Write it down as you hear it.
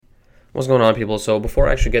What's going on, people? So before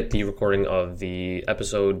I actually get the recording of the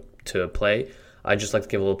episode to play, I'd just like to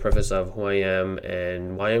give a little preface of who I am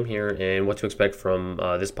and why I'm here and what to expect from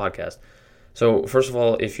this podcast. So first of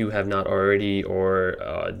all, if you have not already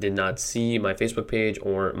or did not see my Facebook page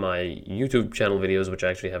or my YouTube channel videos, which I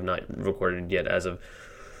actually have not recorded yet as of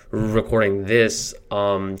recording this,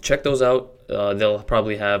 check those out. They'll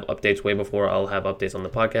probably have updates way before I'll have updates on the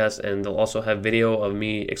podcast, and they'll also have video of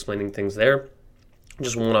me explaining things there,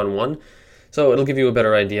 just one-on-one. So it'll give you a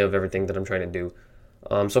better idea of everything that I'm trying to do.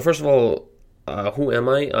 So first of all, who am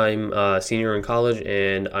I? I'm a senior in college,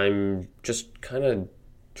 and I'm just kind of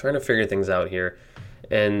trying to figure things out here.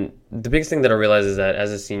 And the biggest thing that I realize is that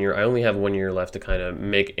as a senior, I only have 1 year left to kind of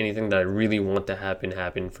make anything that I really want to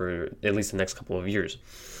happen for at least the next couple of years.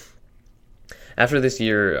 After this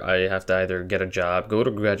year, I have to either get a job, go to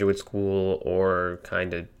graduate school, or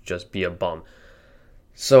kind of just be a bum.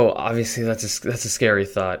 So obviously that's a scary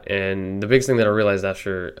thought, and the biggest thing that I realized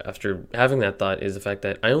after having that thought is the fact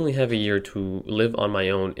that I only have a year to live on my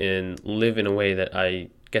own and live in a way that I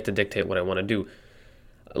get to dictate what I want to do.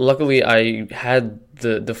 Luckily, I had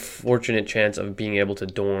the fortunate chance of being able to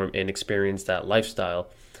dorm and experience that lifestyle.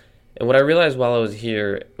 And what I realized while I was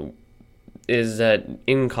here is that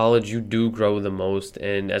in college you do grow the most,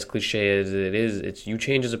 and as cliche as it is, it's you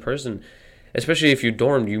change as a person. Especially if you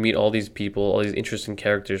dorm, you meet all these people, all these interesting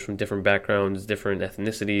characters from different backgrounds, different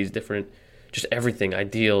ethnicities, different just everything,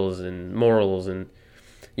 ideals and morals, and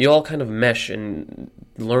you all kind of mesh and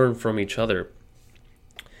learn from each other.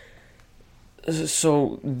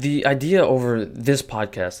 So the idea over this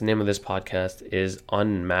podcast, the name of this podcast is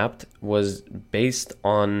Unmapped, was based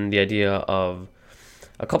on the idea of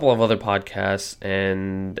a couple of other podcasts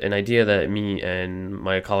and an idea that me and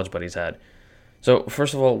my college buddies had. So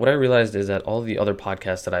first of all, what I realized is that all the other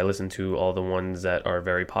podcasts that I listen to, all the ones that are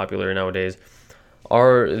very popular nowadays,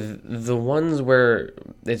 are the ones where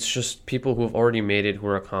it's just people who have already made it, who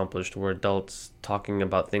are accomplished, who are adults, talking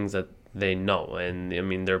about things that they know, and I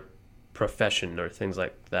mean their profession or things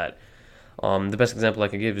like that. The best example I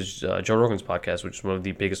could give is Joe Rogan's podcast, which is one of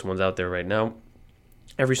the biggest ones out there right now.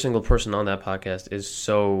 Every single person on that podcast is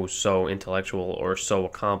so intellectual or so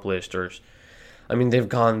accomplished, or I mean, they've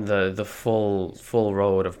gone the full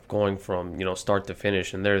road of going from start to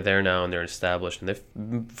finish, and they're there now and they're established, and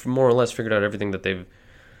they've more or less figured out everything that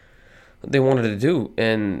they wanted to do.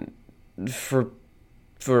 And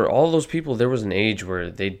for all those people, there was an age where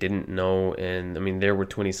they didn't know, and I mean, they were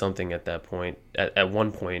 20 something at that point, at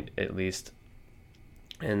one point at least,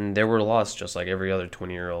 and they were lost just like every other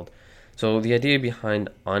 20-year-old. So the idea behind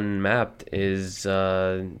Unmapped is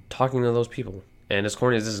talking to those people. And as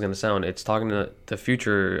corny as this is going to sound, it's talking to the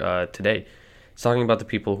future today. It's talking about the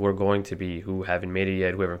people who are going to be, who haven't made it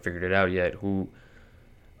yet, who haven't figured it out yet, who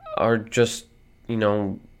are just,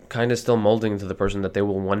 kind of still molding to the person that they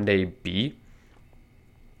will one day be.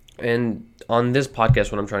 And on this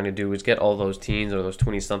podcast, what I'm trying to do is get all those teens or those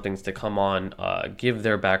 20-somethings to come on, give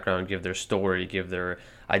their background, give their story, give their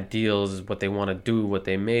ideals, what they want to do, what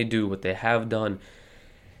they may do, what they have done,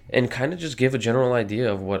 and kind of just give a general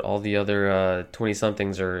idea of what all the other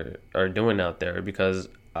 20-somethings are doing out there, because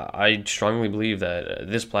I strongly believe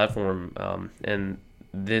that this platform and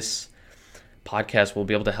this podcast will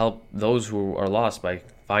be able to help those who are lost by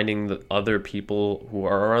finding the other people who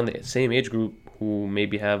are around the same age group who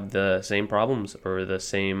maybe have the same problems or the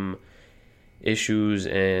same issues,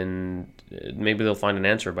 and maybe they'll find an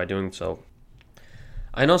answer by doing so.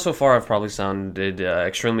 I know so far I've probably sounded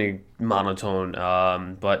extremely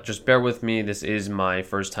monotone, but just bear with me. This is my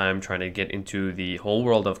first time trying to get into the whole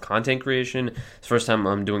world of content creation. It's the first time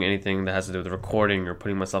I'm doing anything that has to do with recording or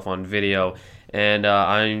putting myself on video, and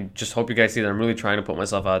I just hope you guys see that I'm really trying to put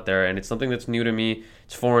myself out there, and it's something that's new to me,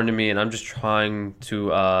 it's foreign to me, and I'm just trying to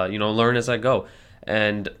learn as I go.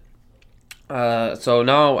 And so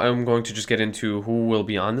now I'm going to just get into who will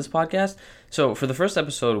be on this podcast. So for the first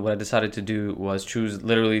episode, what I decided to do was choose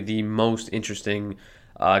literally the most interesting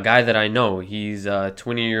guy that I know. He's a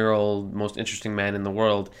 20-year-old, most interesting man in the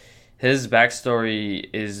world. His backstory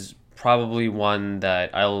is probably one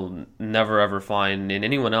that I'll never ever find in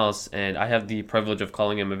anyone else, and I have the privilege of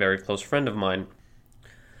calling him a very close friend of mine.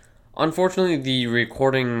 Unfortunately, the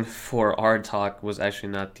recording for our talk was actually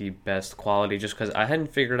not the best quality, just because I hadn't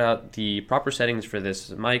figured out the proper settings for this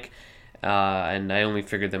mic, and I only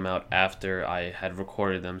figured them out after I had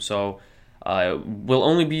recorded them. So will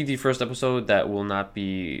only be the first episode that will not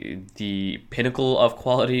be the pinnacle of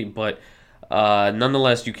quality, but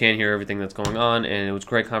Nonetheless, you can hear everything that's going on, and it was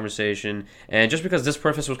great conversation. And just because this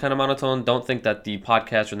preface was kind of monotone, don't think that the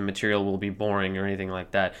podcast or the material will be boring or anything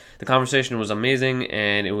like that. The conversation was amazing,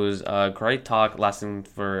 and it was a great talk lasting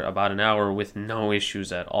for about an hour with no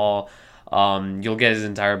issues at all. You'll get his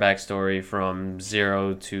entire backstory from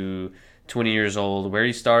 0 to 20 years old, where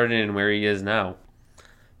he started and where he is now.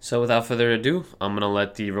 So without further ado, I'm going to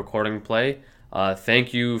let the recording play.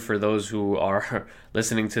 Thank you for those who are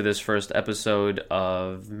listening to this first episode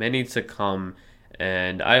of many to come,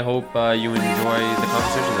 and I hope you enjoy the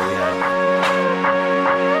conversation that we had.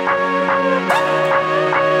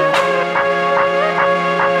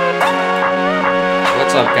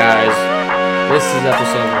 What's up, guys? This is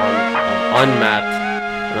episode 1 of Unmapped,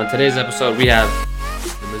 and on today's episode we have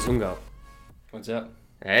the Mzungo. What's up?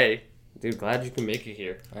 Hey. Dude, glad you can make it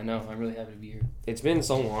here. I know. I'm really happy to be here. It's been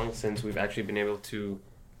so long since we've actually been able to...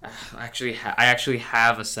 I actually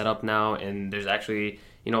have a setup now, and there's actually,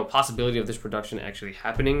 a possibility of this production actually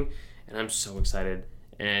happening, and I'm so excited.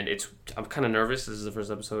 And I'm kind of nervous. This is the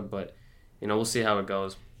first episode, but, we'll see how it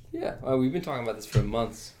goes. Yeah, we've been talking about this for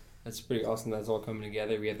months. That's pretty awesome that it's all coming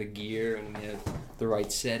together. We have the gear, and we have the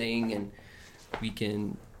right setting, and we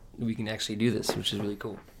can actually do this, which is really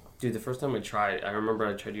cool. Dude, the first time I remember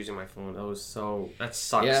I tried using my phone. That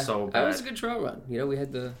sucked so bad. That was a good trial run. We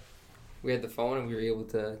had the phone and we were able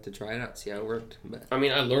to try it out, see how it worked. But I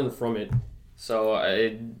mean, I learned from it, so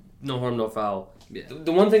no harm, no foul. Yeah.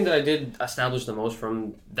 The one thing that I did establish the most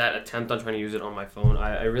from that attempt on trying to use it on my phone,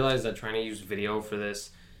 I realized that trying to use video for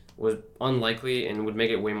this was unlikely and would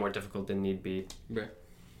make it way more difficult than need be. Right.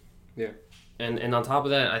 Yeah. And on top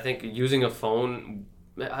of that, I think using a phone,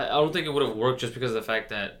 I don't think it would have worked just because of the fact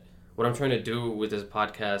that what I'm trying to do with this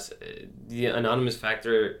podcast, the anonymous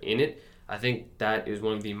factor in it, I think that is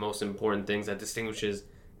one of the most important things that distinguishes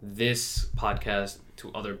this podcast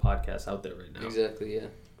to other podcasts out there right now. Exactly, yeah.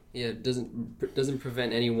 Yeah, it doesn't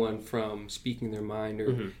prevent anyone from speaking their mind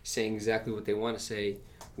or saying exactly what they want to say,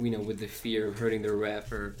 with the fear of hurting their rep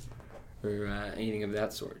or anything of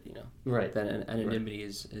that sort, Right. That anonymity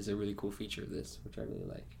is a really cool feature of this, which I really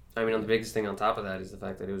like. I mean, the biggest thing on top of that is the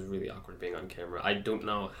fact that it was really awkward being on camera. I don't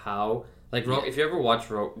know how. If you ever watch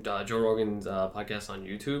Joe Rogan's podcast on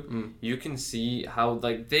YouTube, you can see how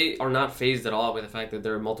they are not fazed at all with the fact that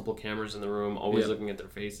there are multiple cameras in the room, always looking at their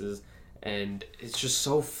faces, and it's just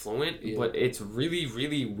so fluent. Yeah. But it's really,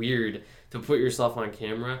 really weird to put yourself on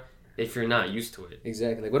camera if you're not used to it.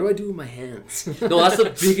 Exactly. What do I do with my hands? No,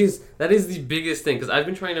 that is the biggest thing, because I've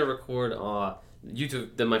been trying to record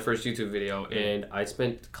my first YouTube video, and I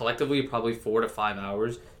spent collectively probably 4 to 5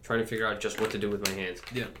 hours trying to figure out just what to do with my hands.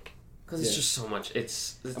 Yeah. Because it's just so much.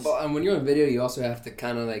 And when you're on video, you also have to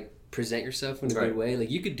kind of present yourself in a good way.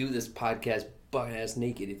 You could do this podcast butt-ass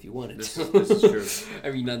naked if you wanted to. This is true. I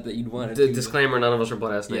mean, not that you'd want to. Disclaimer, none of us are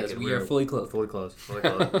butt-ass naked. Yes, we are fully clothed. Fully clothed.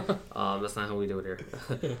 That's not how we do it here.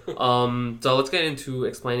 So let's get into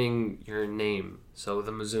explaining your name. So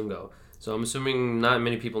the Mzungo. So I'm assuming not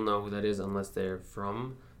many people know who that is unless they're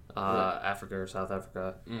from Africa or South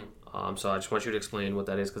Africa. So I just want you to explain what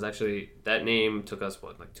that is, because actually that name took us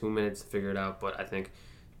 2 minutes to figure it out, but I think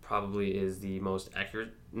probably is the most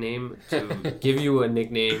accurate name to give you a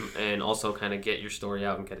nickname and also kind of get your story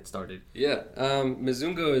out and get it started. Yeah.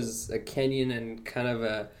 Mzungo is a Kenyan and kind of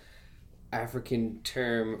a African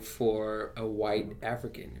term for a white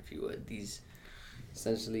African, if you would. These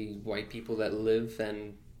essentially white people that live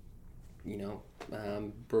and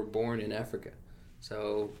were born in Africa.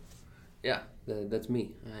 So, yeah, that's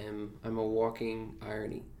me. I'm a walking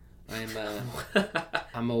irony.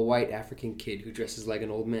 I'm a white African kid who dresses like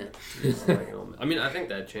an old man. I mean, I think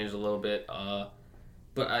that changed a little bit,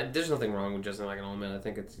 but there's nothing wrong with dressing like an old man. I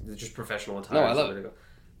think it's just professional attire. No, I love it.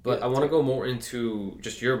 But I want to go more into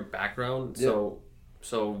just your background. Yeah.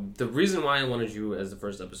 So the reason why I wanted you as the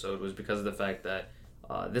first episode was because of the fact that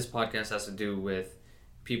this podcast has to do with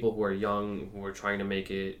people who are young, who are trying to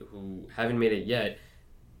make it, who haven't made it yet,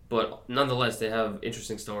 but nonetheless they have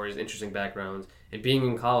interesting stories, interesting backgrounds, and being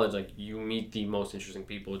in college, you meet the most interesting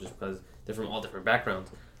people just because they're from all different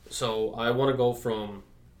backgrounds. So I want to go from,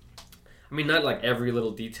 not every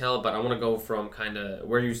little detail, but I want to go from kind of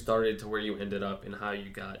where you started to where you ended up and how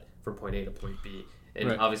you got from point A to point B.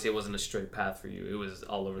 And obviously it wasn't a straight path for you. It was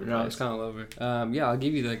all over the place. No, it's kind of all over. I'll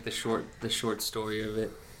give you the short story of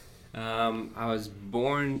it. I was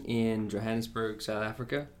born in Johannesburg, South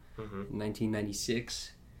Africa, in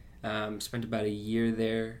 1996. Spent about a year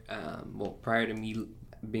there. Prior to me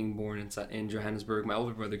being born in Johannesburg, my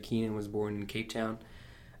older brother Keenan was born in Cape Town.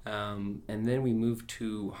 And then we moved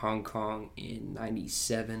to Hong Kong in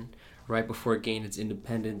 97, right before it gained its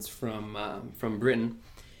independence from Britain.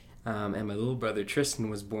 And my little brother Tristan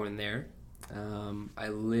was born there. I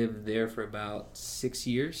lived there for about 6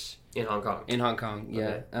 years. In Hong Kong? In Hong Kong,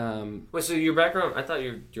 yeah. Okay. Wait, so your background, I thought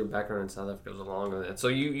your background in South Africa was longer than that. So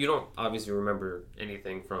you don't obviously remember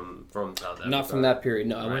anything from South Africa? Not from that period,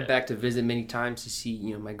 no. I Right. went back to visit many times to see,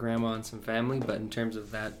 my grandma and some family, but in terms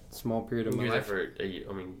of that small period of my You were there life... for a year.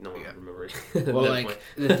 I mean, no one would remember it. Well, like,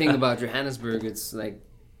 the thing about Johannesburg, it's, like,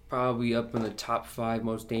 probably up in the top 5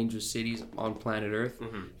 most dangerous cities on planet Earth.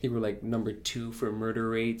 Mm-hmm. I think we're, like, number 2 for murder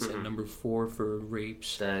rates and number 4 for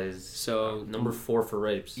rapes. That is... So... number 4 for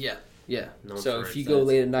rapes. Yeah. No So for if you rapes, go that's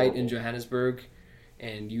late at night horrible. in Johannesburg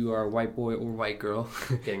and you are a white boy or white girl...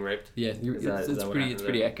 Getting raped? Yeah, Is that what pretty, happens it's there?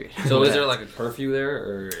 pretty accurate. So is there like a curfew there,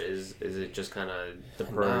 or is it just kind of the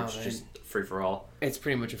purge, man. just free for all? It's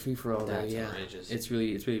pretty much a free for all there. That's Yeah, outrageous. it's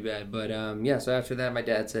really bad. But yeah, so after that, my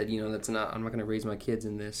dad said, I'm not gonna raise my kids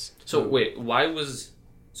in this. So wait, what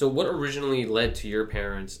originally led to your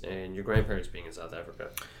parents and your grandparents being in South Africa?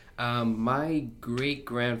 My great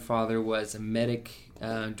grandfather was a medic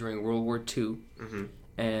during World War II, Mm-hmm.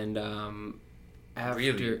 and after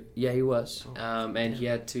Really? yeah, he was, and he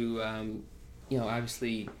had to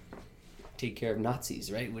obviously take care of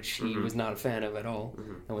Nazis, right, which he was not a fan of at all,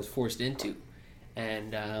 and was forced into,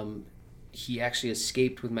 and he actually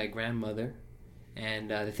escaped with my grandmother. And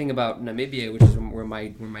the thing about Namibia, which is where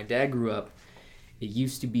my dad grew up, it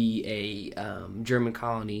used to be a German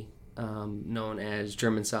colony known as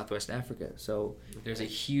German Southwest Africa. So there's a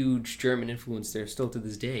huge German influence there still to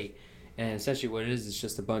this day. And essentially what it is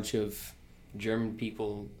just a bunch of German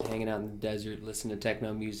people hanging out in the desert, listening to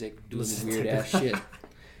techno music, doing weird ass shit.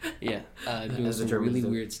 Yeah, doing As the some Germans really do.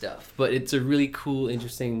 weird stuff. But it's a really cool,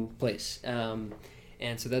 interesting place. And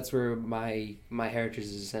so that's where my heritage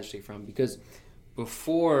is essentially from. Because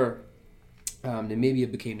before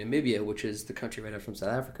Namibia became Namibia, which is the country right up from South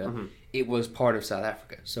Africa, it was part of South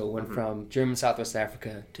Africa. So it went from German Southwest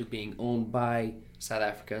Africa to being owned by South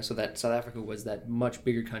Africa. So that South Africa was that much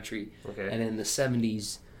bigger country. Okay. And in the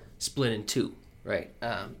 70s, split in two, right?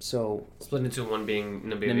 So Split into one being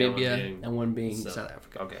Namibia, Namibia and one being South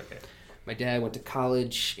Africa. Okay. My dad went to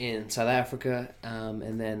college in South Africa,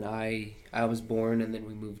 and then I was born, and then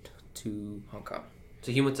we moved to Hong Kong.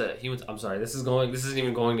 So he went to. I'm sorry. This isn't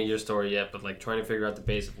even going to your story yet, but like trying to figure out the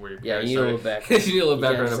base of where your parents you need a little background. You need a little You can't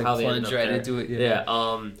background just, of like, how they ended plunge up right there. into it,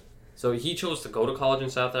 Yeah. So he chose to go to college in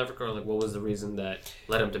South Africa, or like what was the reason that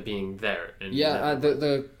led him to being there? And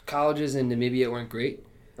The colleges in Namibia weren't great.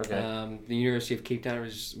 Okay. The University of Cape Town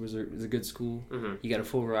was a good school. Mm-hmm. You got a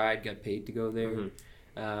full ride, got paid to go there.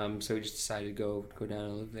 So we just decided to go down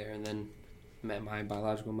and live there, and then met my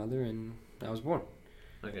biological mother, and I was born.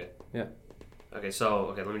 Okay. Yeah. Okay,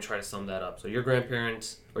 let me try to sum that up. So your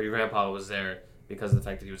grandparents or your grandpa was there because of the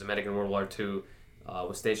fact that he was a medic in World War II,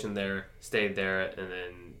 was stationed there, stayed there, and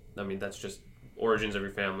then, that's just origins of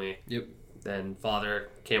your family. Yep. Then father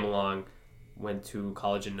came along, went to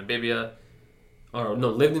college in Namibia,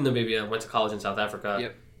 lived in Namibia, went to college in South Africa.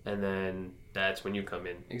 Yep. And then that's when you come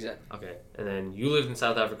in. Exactly. Okay. And then you lived in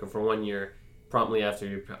South Africa for 1 year, promptly after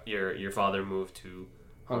your father moved to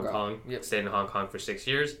Hong Kong. Yep. Stayed in Hong Kong for 6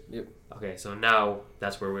 years. Yep. Okay, so now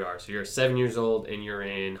that's where we are. So you're 7 years old and you're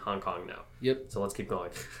in Hong Kong now. Yep. So let's keep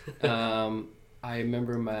going. I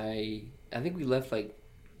remember I think we left like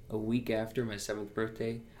a week after my 7th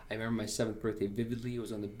birthday. I remember my 7th birthday vividly. It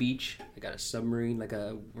was on the beach. I got a submarine, like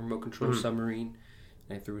a remote control submarine.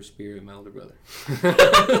 And I threw a spear at my older brother.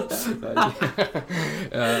 But like,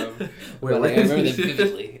 I remember that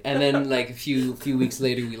vividly. And then like a few weeks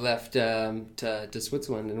later, we left to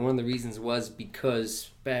Switzerland. And one of the reasons was because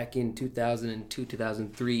back in 2002,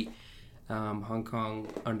 2003, Hong Kong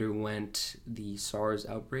underwent the SARS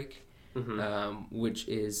outbreak. Which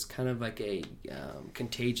is kind of like a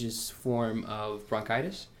contagious form of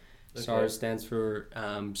bronchitis. Okay. SARS stands for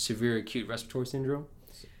severe acute respiratory syndrome.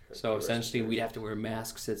 So essentially, we'd have to wear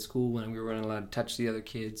masks at school, and we weren't allowed to touch the other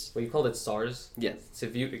kids. Well, you called it SARS? Yes.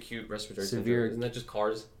 Severe acute respiratory Severe. syndrome. Isn't that just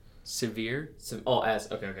cars? Severe?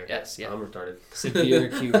 S. Okay. Yes, yeah. I'm retarded. Severe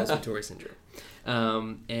acute respiratory syndrome.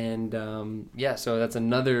 So that's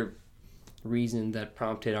another reason that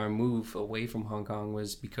prompted our move away from Hong Kong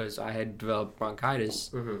was because I had developed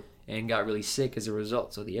bronchitis and got really sick as a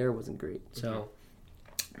result. So the air wasn't great. So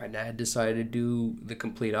my dad decided to do the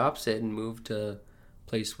complete opposite and move to a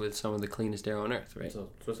place with some of the cleanest air on earth, right? So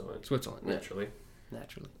Switzerland, naturally.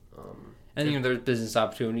 And there's business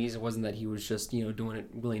opportunities. It wasn't that he was just doing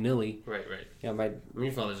it willy nilly. Right. Yeah,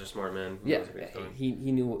 Your father's a smart man. Yeah, he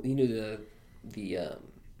knew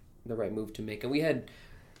the right move to make, and we had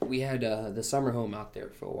the summer home out there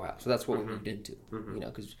for a while, so that's what we moved into.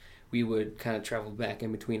 Because we would kind of travel back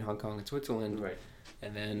in between Hong Kong and Switzerland, right?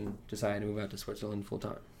 and then decided to move out to Switzerland full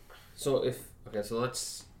time. So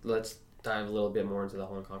let's dive a little bit more into the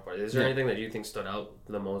Hong Kong part. Is there anything that you think stood out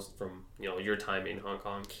the most from your time in Hong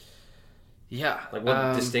Kong? Yeah. Like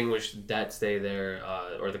what distinguished that stay there,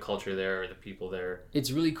 or the culture there, or the people there?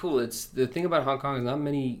 It's really cool. It's the thing about Hong Kong is not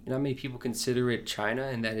many people consider it China,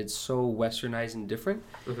 and that it's so westernized and different.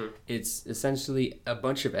 Mm-hmm. It's essentially a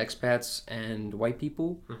bunch of expats and white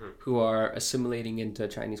people who are assimilating into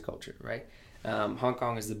Chinese culture, right? Hong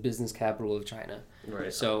Kong is the business capital of China.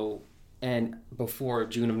 Right. So, and before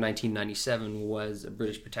June of 1997 was a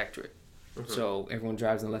British protectorate. So everyone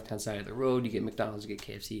drives on the left-hand side of the road. You get McDonald's, you get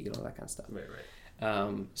KFC, you get all that kind of stuff.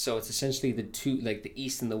 Right. So it's essentially the two, like the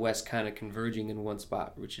east and the west, kind of converging in one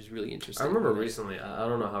spot, which is really interesting. I remember recently. I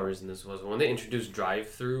don't know how recent this was, but when they introduced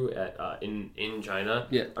drive-through at in China,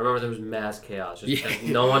 yeah, I remember there was mass chaos. Just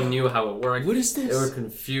no one knew how it worked. What is this? They were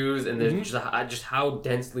confused, and there's just how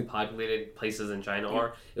densely populated places in China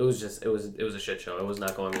are. It was a shit show. It was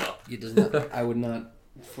not going well. It does not. I would not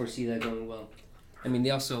foresee that going well. I mean,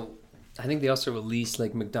 I think they also released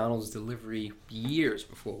like McDonald's delivery years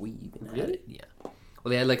before we even had it. Yeah.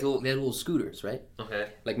 Well, they had little scooters, right? Okay.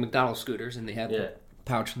 Like McDonald's scooters, and they had the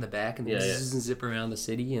pouch in the back, and zip around the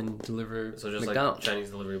city and deliver. So just McDonald's. like Chinese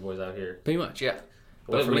delivery boys out here. Pretty much, yeah.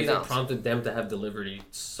 What do you think prompted them to have delivery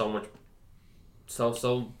so much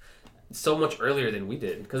earlier than we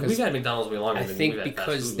did? Because we've had McDonald's way longer. I think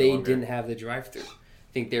because they didn't have the drive-through.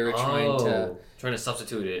 I think they were trying to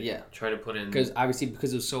substitute it. Yeah, trying to put in because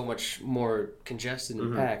it was so much more congested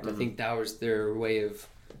and packed. I think that was their way of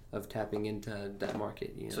tapping into that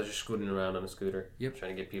market. So just scooting around on a scooter. Yep.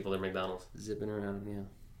 Trying to get people their McDonald's. Zipping around, yeah.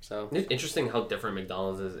 So it's interesting how different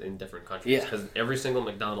McDonald's is in different countries. Yeah. Because every single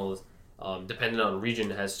McDonald's, depending on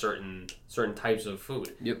region, has certain types of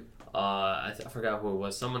food. Yep. I forgot who it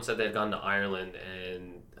was. Someone said they had gone to Ireland,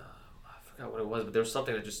 and I forgot what it was, but there was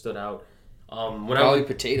something that just stood out. Probably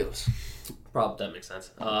potatoes. Probably that makes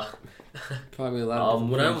sense. Probably a lot of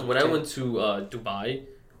when I went to Dubai,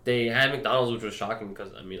 they had McDonald's, which was shocking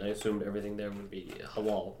because I assumed everything there would be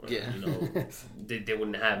halal. Yeah. They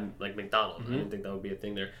wouldn't have like McDonald's. I didn't think that would be a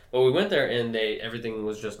thing there. But we went there and everything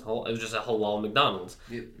was just halal. It was just a halal McDonald's.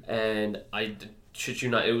 Yep. And shit you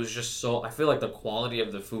not, it was just so. I feel like the quality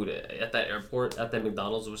of the food at that airport at that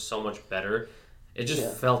McDonald's was so much better. It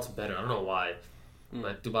just felt better. I don't know why.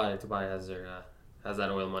 But Dubai has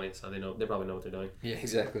that oil money, so they probably know what they're doing. Yeah,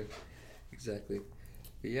 exactly.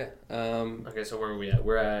 But yeah. Okay, so where are we at?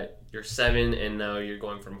 We're at you're 7, and now you're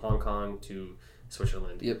going from Hong Kong to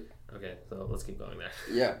Switzerland. Yep. Okay, so let's keep going there.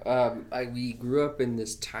 Yeah. We grew up in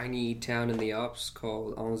this tiny town in the Alps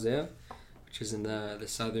called Anzère, which is in the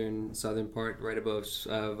southern part, right above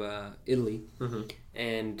Italy,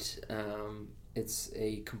 and it's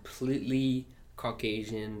a completely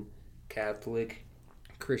Caucasian Catholic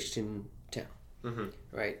Christian town,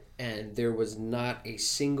 right? And there was not a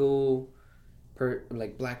single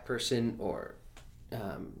black person or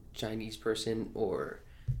Chinese person or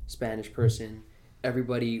Spanish person.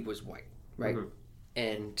 Everybody was white, right?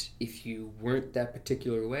 And if you weren't that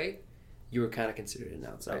particular way, you were kind of considered an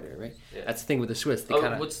outsider, right? Yeah. That's the thing with the Swiss.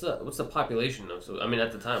 What's the population though? So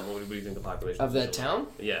at the time, what do you think the population of that town?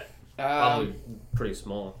 Yeah, probably pretty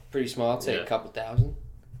small. Pretty small. I'd say a couple thousand.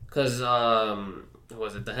 Because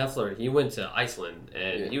was it the Heffler? He went to Iceland,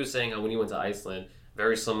 and he was saying how when he went to Iceland,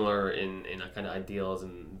 very similar in kind of ideals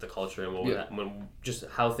and the culture and just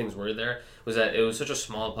how things were there, was that it was such a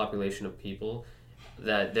small population of people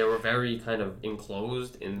that they were very kind of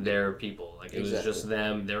enclosed in their people. Like it was just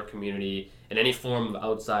them, their community, and any form of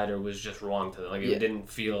outsider was just wrong to them. Like it didn't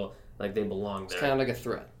feel like they belonged there. It's kind of like a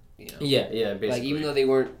threat, Yeah, basically. Like even though they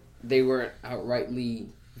weren't outrightly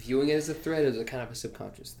viewing it as a threat, it was a kind of a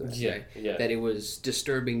subconscious threat. Right? That it was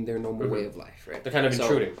disturbing their normal way of life, right? They're kind of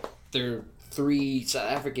intruding. There 3 South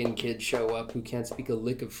African kids show up who can't speak a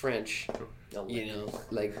lick of French.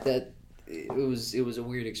 Like that. It was a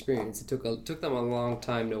weird experience. It took them a long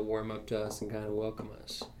time to warm up to us and kind of welcome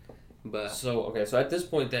us. But so at this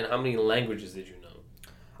point, then, how many languages did you know?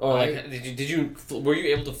 Or were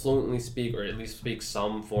you able to fluently speak or at least speak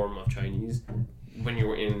some form of Chinese when you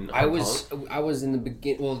were in Hong Kong? I was in the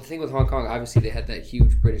beginning. Well, the thing with Hong Kong, obviously they had that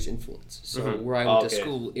huge British influence. So where I went to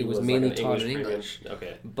school, it was mainly taught in English.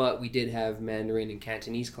 Okay. But we did have Mandarin and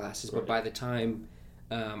Cantonese classes. But by the time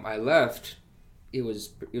I left, it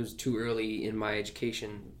was too early in my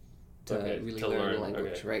education to really learn the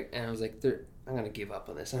language, right? And I was like, I'm gonna give up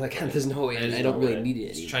on this. I'm like, there's no way. I don't really need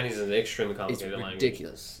it anymore. Chinese is an extremely complicated language. It's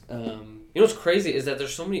ridiculous. What's crazy is that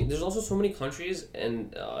there's also so many countries,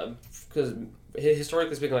 and because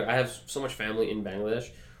historically speaking, like I have so much family in Bangladesh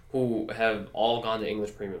who have all gone to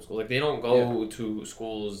English premium school. Like, they don't go to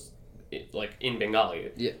schools like in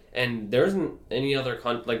Bengali. Yeah. And there isn't any other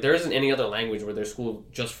there isn't any other language where there's school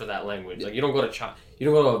just for that language. Yeah. Like, you don't go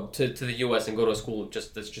to to the US and go to a school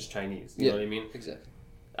that's just Chinese. You know what I mean? Exactly.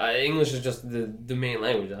 English is just the main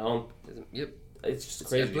language. Yep. It's just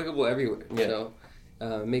crazy. It's applicable everywhere. Yeah. So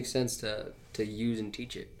it makes sense to use and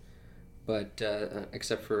teach it. But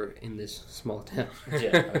except for in this small town.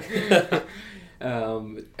 Yeah.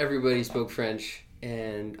 Everybody spoke French,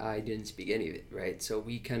 and I didn't speak any of it, right? So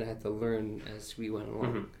we kind of had to learn as we went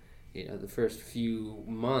along. Mm-hmm. You know, the first few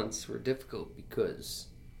months were difficult because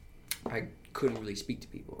I couldn't really speak to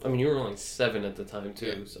people. I mean, you were only 7 at the time,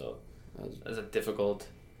 too, so that's a difficult...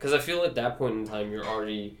 Because I feel at that point in time, you're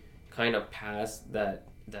already kind of past that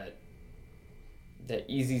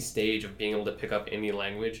easy stage of being able to pick up any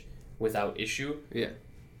language without issue. Yeah.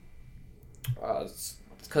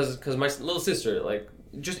 Because my little sister, like,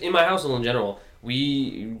 just in my household in general,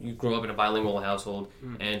 you grew up in a bilingual household,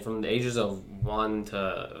 and from the ages of 1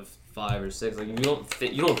 to 5 or 6, like, you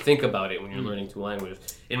don't think about it when you're learning 2 languages.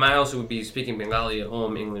 In my house, it would be speaking Bengali at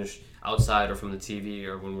home, English outside or from the TV,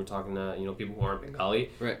 or when we're talking to people who aren't Bengali.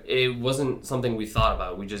 Right. It wasn't something we thought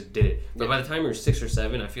about. We just did it. But by the time you're 6 or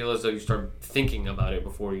 7, I feel as though you start thinking about it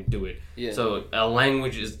before you do it. Yeah. So a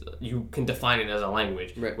language you can define it as a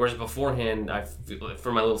language. Right. Whereas beforehand, I feel,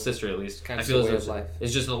 for my little sister at least, kind of I feel the way as of though life.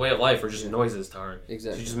 It's just the way of life, or just noises to her.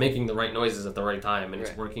 Exactly. She's just making the right noises at the right time, and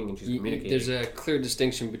it's working, and she's communicating. There's a clear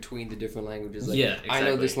distinction between the different languages. Like, yeah, exactly. I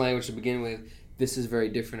know this language to begin with. This is very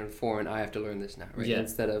different and foreign. I have to learn this now, right? Yeah.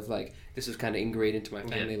 Instead of like, this is kind of ingrained into my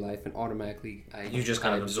family life, and automatically you just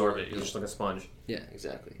kind of absorb it. You're just like a sponge. Yeah,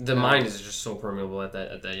 exactly. The mind is just so permeable at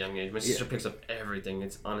that young age. My sister picks up everything.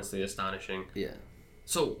 It's honestly astonishing. Yeah.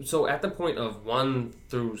 So at the point of 1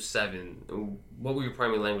 through 7, what were your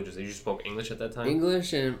primary languages? You spoke English at that time?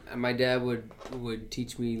 English, and my dad would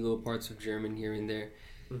teach me little parts of German here and there.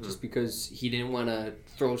 Mm-hmm. Just because he didn't want to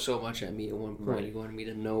throw so much at me at one point. Right. He wanted me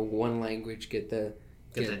to know one language, get the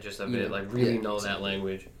gist of it, like really know that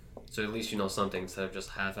language. So at least you know something instead of just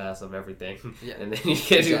half-ass of everything. Yeah. And then you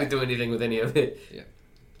can't really do anything with any of it. Yeah.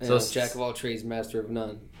 So jack of all trades, master of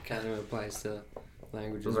none kind of applies to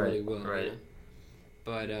languages really well. Right. You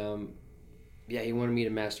know? But he wanted me to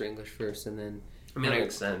master English first, and then that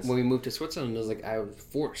makes sense. When we moved to Switzerland, it was like I was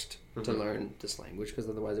forced to learn this language because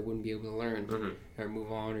otherwise I wouldn't be able to learn or move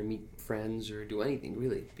on or meet friends or do anything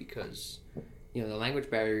really, because the language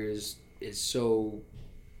barrier is so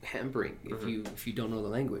hampering if you don't know the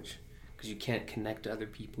language, because you can't connect to other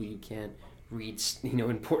people, you can't read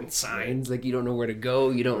important signs, like you don't know where to go,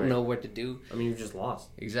 you don't know what to do. I mean, you're just lost.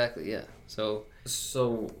 Exactly. Yeah. So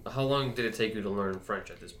how long did it take you to learn French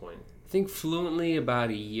at this point? I think fluently about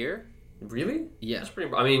a year. Really? Yeah. That's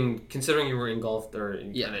pretty. I mean, considering you were engulfed or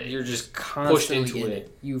you're just constantly pushed into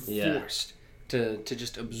it. You forced to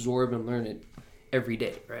just absorb and learn it every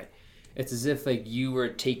day, right? It's as if like you were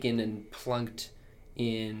taken and plunked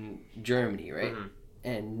in Germany, right? Mm-hmm.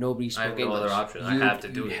 And nobody spoke English. I have no other option. I have to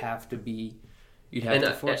do it. You'd have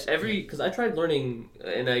to force it. Because I tried learning,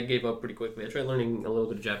 and I gave up pretty quickly. I tried learning a little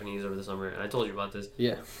bit of Japanese over the summer, and I told you about this.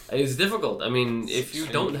 Yeah. It's difficult. I mean, if you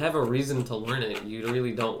don't have a reason to learn it, you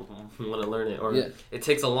really don't want to learn it. Or it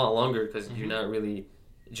takes a lot longer because you're not really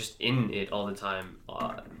just in it all the time.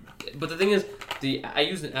 But the thing is, I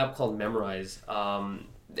used an app called Memrise,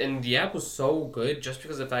 and the app was so good just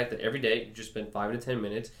because of the fact that every day you just spend 5 to 10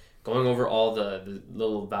 minutes going over all the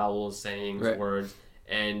little vowels, sayings, words.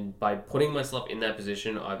 And by putting myself in that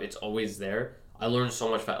position of it's always there, I learned so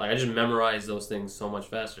much faster. Like, I just memorized those things so much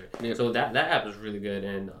faster. Yep. So that app is really good,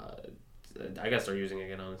 and I gotta start using it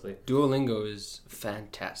again, honestly. Duolingo is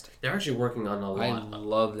fantastic. They're actually working on a lot. I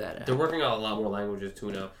love that app. They're working on a lot more languages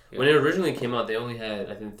too now. Yep. When it originally came out, they only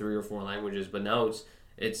had, I think, 3 or 4 languages, but now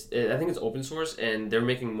I think it's open source, and they're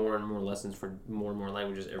making more and more lessons for more and more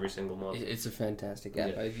languages every single month. It's a fantastic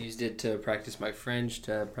app. Yeah. I've used it to practice my French,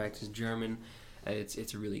 to practice German.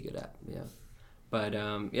 It's a really good app, yeah. But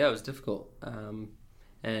it was difficult.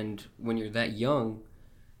 And when you're that young,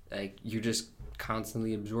 like you're just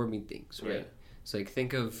constantly absorbing things, right? Yeah. So like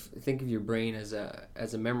think of your brain as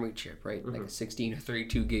a memory chip, right? Mm-hmm. Like a 16 or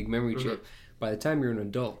 32 gig memory chip. By the time you're an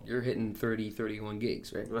adult, you're hitting 30, 31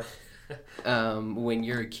 gigs, right? When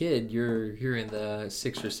you're a kid, you're in the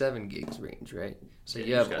 6 or 7 gigs range, right? So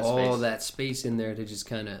you have all that space in there to just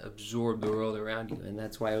kind of absorb the world around you, and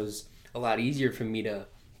that's why it was a lot easier for me to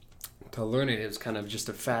learn it. It was kind of just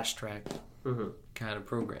a fast track kind of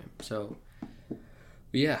program. So,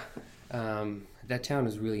 that town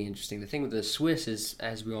is really interesting. The thing with the Swiss is,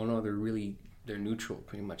 as we all know, they're really they're neutral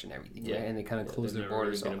pretty much in everything, Yeah. right? And they kind of close their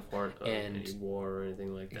borders really off. been a part of And any war or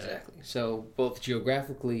anything like that. Exactly. So both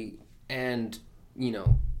geographically and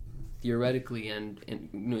theoretically and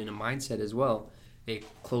in a mindset as well, they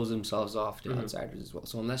close themselves off to outsiders as well.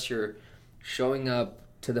 So unless you're showing up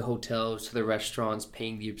to the hotels, to the restaurants,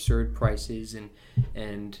 paying the absurd prices and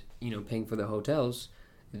paying for the hotels,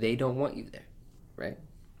 they don't want you there, right?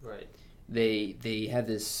 Right. They have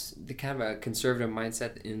the kind of a conservative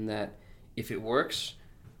mindset in that if it works,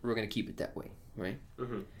 we're gonna keep it that way, right?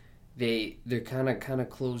 Mm-hmm. They're kind of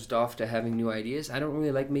closed off to having new ideas. I don't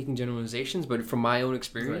really like making generalizations, but from my own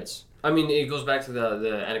experience, I mean, it goes back to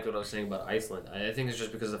the anecdote I was saying about Iceland. I think it's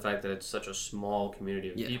just because of the fact that it's such a small community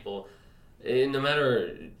of people. No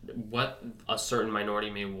matter what a certain minority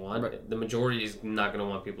may want, the majority is not going to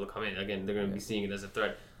want people to come in. Again, they're going to be seeing it as a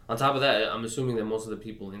threat. On top of that, I'm assuming that most of the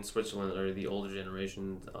people in Switzerland are the older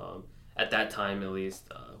generation, at that time at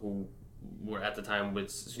least, who were at the time with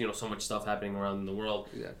so much stuff happening around the world.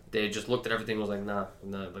 Yeah. They just looked at everything and was like, nah,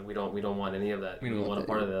 like we don't want any of that. We don't want a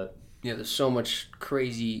part of that. Yeah, there's so much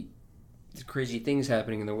crazy things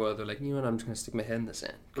happening in the world. They're like, I'm just gonna stick my head in the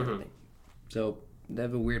sand, kind of thing. So they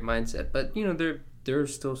have a weird mindset, but there are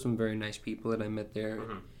still some very nice people that I met there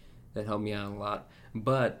that helped me out a lot.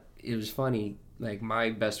 But it was funny, like my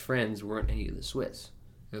best friends weren't any of the Swiss;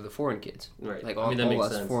 they're the foreign kids. Right. Like all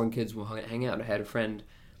us foreign kids will hang out. I had a friend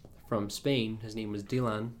from Spain. His name was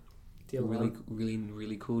Dylan. Really, really,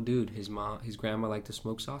 really cool dude. His grandma liked to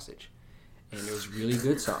smoke sausage. And it was really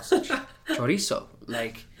good sausage. Chorizo.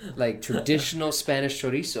 Like traditional Spanish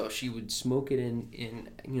chorizo. She would smoke it in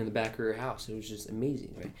the back of her house. It was just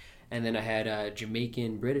amazing, right? And then I had a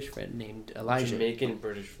Jamaican British friend named Elijah. Jamaican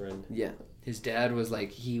British friend. Yeah. His dad was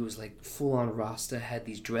full on Rasta, had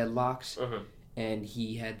these dreadlocks. And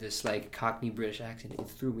he had this Cockney British accent. It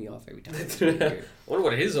threw me off every time. I wonder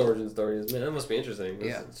what his origin story is. Man, that must be interesting.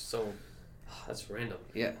 That's random.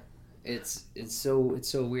 Yeah. It's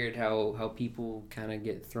so weird how people kind of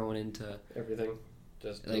get thrown into everything.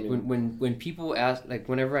 Just when people ask,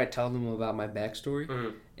 whenever I tell them about my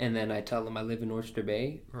backstory, and then I tell them I live in Oyster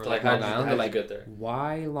Bay or Long Island, they're like, get there?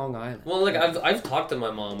 Why Long Island? Well, I've talked to my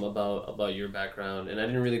mom about your background, and I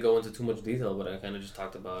didn't really go into too much detail, but I kind of just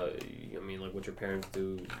talked about, what your parents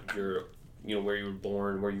do, where you were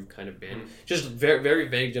born, where you've kind of been, just very very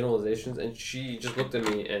vague generalizations, and she just looked at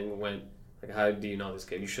me and went, how do you know this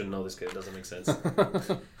kid? You shouldn't know this kid. It doesn't make sense.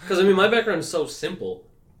 Because my background is so simple.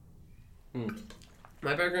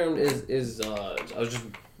 My background is I was just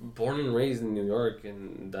born and raised in New York,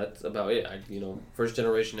 and that's about it. First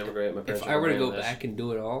generation immigrant. My parents. If I were to go back and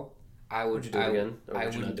do it all, I would. Would you do it again? I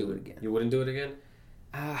wouldn't do it again. You wouldn't do it again?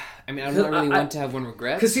 I don't really want to have one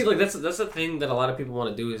regret. Because see, that's the thing that a lot of people want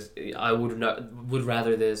to do is I would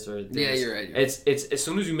rather this or this. Yeah, you're right. It's as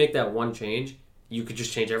soon as you make that one change, you could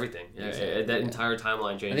just change everything. Exactly. That entire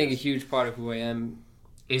timeline changes. I think a huge part of who I am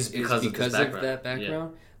is because of that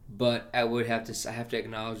background. Yeah. But I have to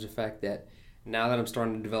acknowledge the fact that now that I'm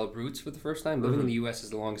starting to develop roots for the first time, living in the U.S. is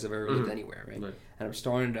the longest I've ever lived anywhere, right? And I'm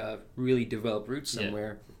starting to really develop roots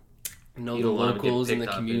somewhere. Know the locals and the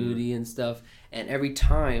community and stuff. And every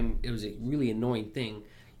time, it was a really annoying thing.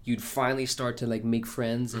 You'd finally start to make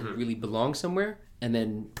friends and really belong somewhere, and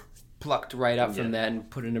then plucked right out from that and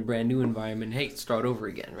put in a brand new environment. Hey, start over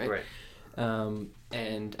again, right?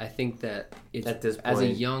 And I think that at this point, as a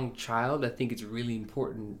young child, I think it's really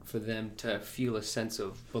important for them to feel a sense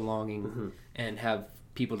of belonging and have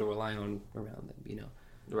people to rely on around them.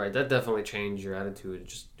 Right, that definitely changed your attitude,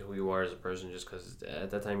 just who you are as a person. Just because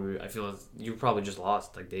at that time, I feel you probably just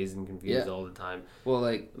lost, dazed and confused all the time. Well,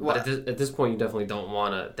 but at this point, you definitely don't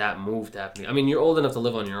want that move to happen. I mean, you're old enough to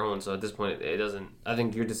live on your own, so at this point, it doesn't. I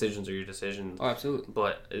think your decisions are your decisions. Oh, absolutely.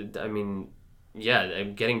 But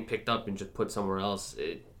getting picked up and just put somewhere else,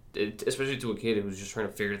 it especially to a kid who's just trying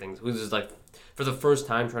to figure things, who's just for the first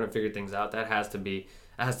time trying to figure things out, that has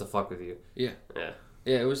to fuck with you. Yeah.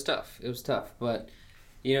 It was tough. But.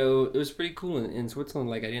 It was pretty cool in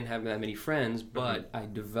Switzerland. I didn't have that many friends, but I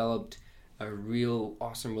developed a real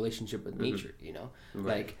awesome relationship with nature,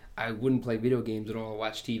 Right. I wouldn't play video games at all,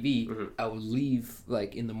 watch TV. I would leave,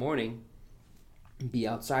 in the morning, be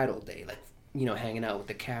outside all day, hanging out with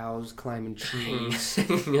the cows, climbing trees,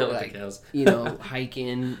 the cows.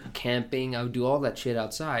 Hiking, camping. I would do all that shit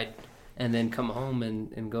outside and then come home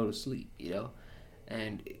and go to sleep,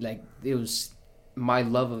 And, it was... My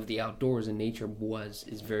love of the outdoors and nature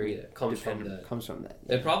is very comes from that.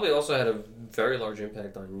 Yeah. It probably also had a very large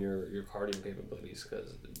impact on your cardio capabilities,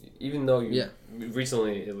 because even though you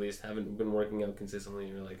recently at least haven't been working out consistently,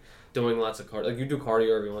 you're doing lots of cardio. You do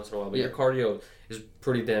cardio every once in a while, but your cardio is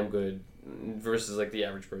pretty damn good versus like the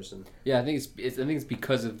average person. Yeah, I think it's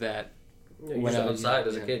because of that. Yeah, when I was outside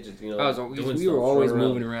as a kid, just we were always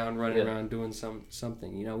moving around, running around, doing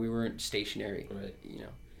something. We weren't stationary. Right.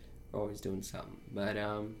 Always doing something. But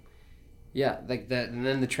yeah, like that, and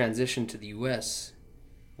then the transition to the U.S.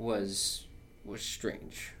 was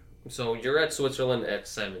strange. So you're at Switzerland at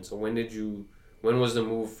 7. So when was the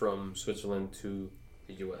move from Switzerland to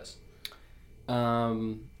the U.S.?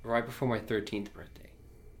 Right before my 13th birthday.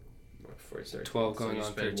 Before 12 going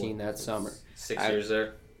on 13 that summer. 6 years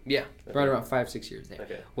there? Yeah, okay. Right around 5-6 years there.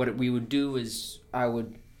 Okay. What we would do is I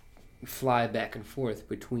would fly back and forth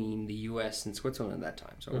between the U.S. and Switzerland at that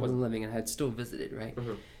time. So I wasn't living, and I had still visited, right?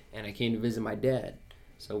 Mm-hmm. And I came to visit my dad.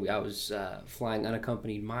 So I was flying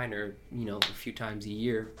unaccompanied minor, a few times a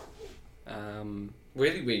year.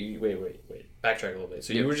 Wait. Backtrack a little bit.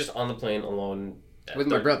 So you were just on the plane alone? With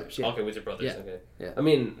my brothers, yeah. Okay, with your brothers, yeah. Okay. Yeah. I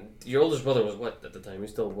mean, your oldest brother was what at the time? He was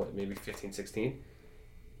still, maybe 15, 16?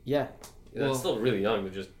 Yeah. That's still really young to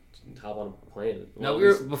just hop on a plane. Well, we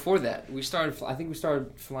were before that. I think we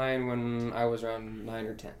started flying when I was around 9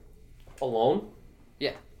 or 10. Alone?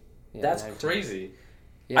 Yeah. That's crazy.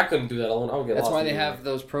 Yeah. I couldn't do that alone. I would get lost. That's why they have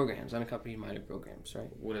those programs, unaccompanied minor programs, right?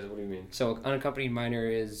 What do you mean? So unaccompanied minor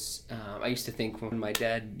is, I used to think when my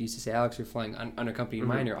dad used to say, Alex, you're flying unaccompanied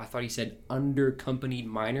minor, I thought he said underaccompanied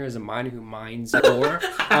minor as a minor who mines ore.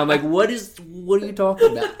 I'm like, what are you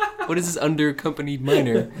talking about? What is this underaccompanied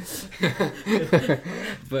minor?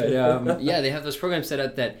 But yeah, they have those programs set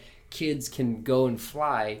up that kids can go and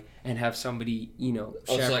fly and have somebody,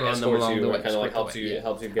 chaperone them along the way. Kind of like helps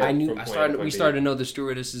you get. We started to know the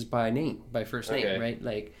stewardesses by first name, right?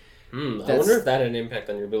 Like, I wonder if that had an impact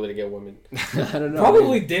on your ability to get women. I don't know.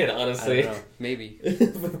 Probably did, honestly. I don't know. Maybe.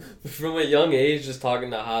 From a young age, just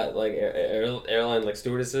talking to hot like airline like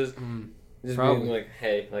stewardesses. Just being like,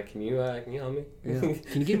 hey, like, can you help me? Yeah.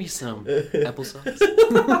 Can you give me some applesauce?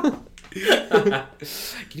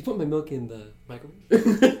 Can you put my milk in the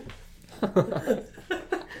microwave?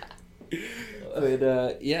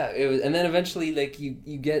 But yeah, it was, and then eventually, like, you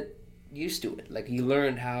get used to it. Like, you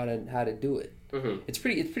learn how to do it. Mm-hmm. It's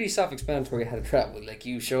pretty self-explanatory how to travel. Like,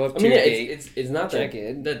 you show up to your gate. It's not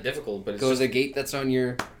that difficult, but it's go to the gate that's on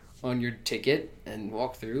your ticket and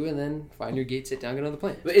walk through, and then find your gate, sit down, get on the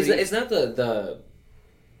plane. But it's not the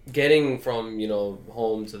getting from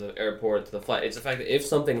home to the airport to the flight. It's the fact that if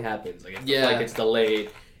something happens, like if the flight gets delayed,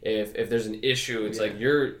 if there's an issue, it's like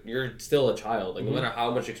you're still a child. Like no matter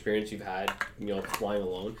how much experience you've had, flying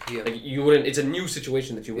alone, like you wouldn't. It's a new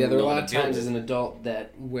situation that you wouldn't. Yeah, there are a lot of times as an adult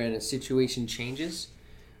that when a situation changes,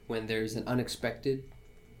 when there's an unexpected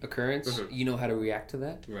occurrence, you know how to react to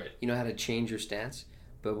that. Right. You know how to change your stance.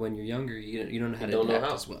 But when you're younger, you don't know how to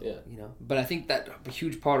adapt as well. Yeah. But I think that a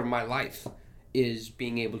huge part of my life is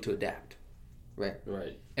being able to adapt. Right.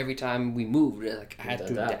 Right. Every time we moved, like I had to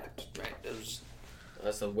adapt. Right.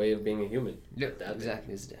 That's the way of being a human. Yeah.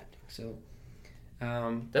 Exactly. Is adapting. So.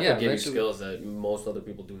 Definitely give you skills that most other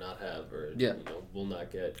people do not have, or will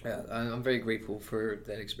not get. Yeah, I'm very grateful for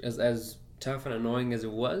that experience. As tough and annoying as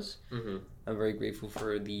it was, I'm very grateful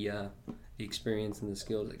for the experience and the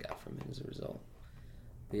skills I got from it as a result.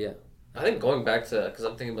 Yeah. I think going back to, because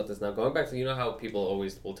I'm thinking about this now, going back to, how people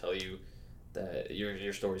always will tell you that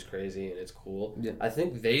your story's crazy and it's cool. Yeah. I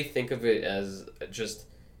think they think of it as just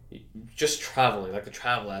traveling, like the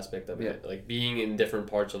travel aspect of it, like being in different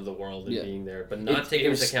parts of the world and being there, but not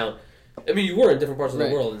taking into account. I mean, you were in different parts of the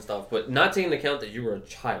world and stuff, but not taking into account that you were a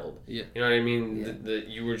child. Yeah. You know what I mean? That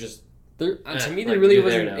you were just. To me, there really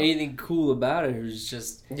wasn't anything cool about it. It was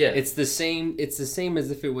just, it's the same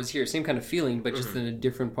as if it was here, same kind of feeling, but just in a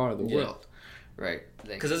different part of the world, right?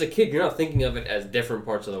 Because as a kid, you're not thinking of it as different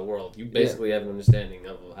parts of the world. You basically have an understanding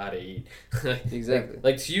of how to eat. Exactly.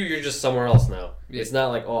 Like to you, you're just somewhere else now. Yeah. It's not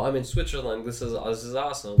like, oh, I'm in Switzerland. This is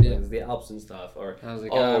awesome. Yeah. Like, the Alps and stuff. Or I was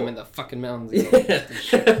like, I'm in the fucking mountains.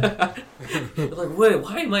 Like, wait,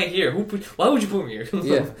 why am I here? Why would you put me here?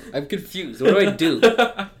 Yeah, I'm confused. What do I do?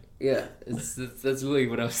 Yeah, that's really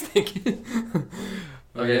what I was thinking.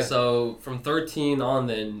 Okay, so from 13 on,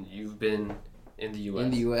 then you've been in the U.S.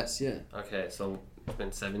 In the U.S., yeah. Okay, so it's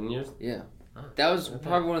been 7 years. Yeah, that was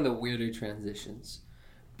probably one of the weirder transitions,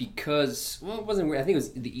 because it wasn't weird. I think it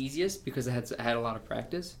was the easiest because I had a lot of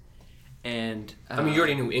practice, and I mean you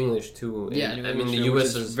already knew English too. Yeah, I mean the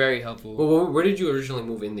U.S. is very helpful. Well, where did you originally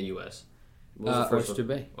move in the U.S.? Oyster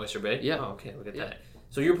Bay. Oyster Bay. Yeah. Oh, okay, look at that.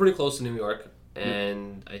 So you're pretty close to New York.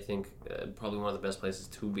 And I think probably one of the best places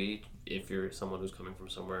to be if you're someone who's coming from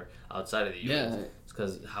somewhere outside of the U.S. It's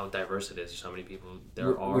because how diverse it is. There's how many people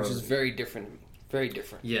there are. Which is very different to me. Very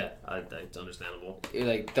different. Yeah, it's understandable.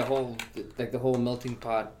 Like the whole melting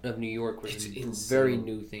pot of New York was a very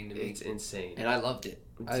new thing to me. It's insane, and I loved it.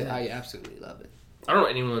 I absolutely love it. I don't know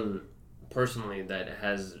anyone personally that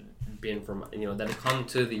has been from that has come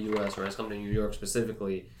to the U.S. or has come to New York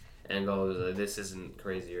specifically and goes, this isn't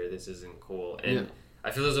crazy or this isn't cool. And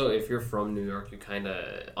I feel as though if you're from New York, you kind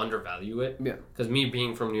of undervalue it. Yeah. Because me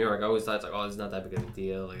being from New York, I always thought it's like, oh, it's not that big of a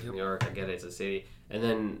deal. Like New York, I get it, it's a city. And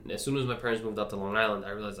then as soon as my parents moved up to Long Island,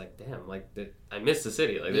 I realized like, damn, like I miss the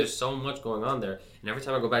city. Like there's so much going on there. And every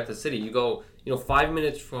time I go back to the city, you go, 5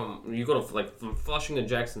 minutes from from Flushing to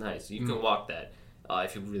Jackson Heights. You can walk that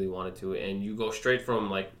if you really wanted to, and you go straight from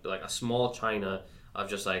like a small China of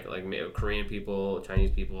just like Korean people,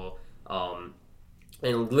 Chinese people.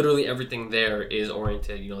 And literally everything there is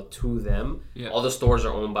oriented, to them. Yeah. All the stores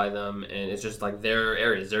are owned by them, and it's just like their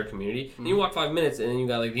areas, their community. Mm-hmm. And you walk 5 minutes, and then you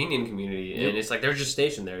got like the Indian community, and it's like they're just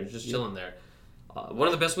stationed there, just chilling there. One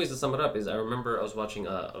of the best ways to sum it up is I remember I was watching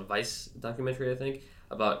a Vice documentary, I think,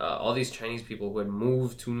 about all these Chinese people who had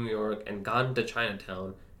moved to New York and gone to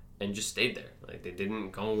Chinatown and just stayed there. Like they didn't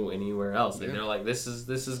go anywhere else. Like they're like, this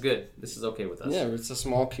is good. This is okay with us. Yeah, it's a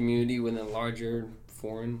small community within a larger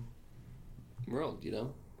foreign world,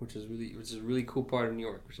 which is a really cool part of New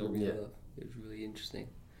York, which I really love. It was really interesting.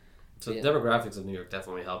 So the demographics of New York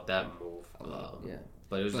definitely helped that move.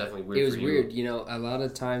 But it was definitely weird. It was weird, a lot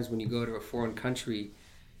of times when you go to a foreign country,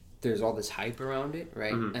 there's all this hype around it,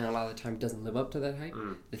 right? Mm-hmm. And a lot of the time it doesn't live up to that hype.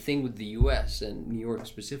 Mm-hmm. The thing with the U.S. and New York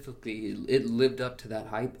specifically, it lived up to that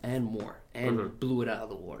hype and more, and blew it out of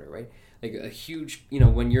the water, right? Like a huge,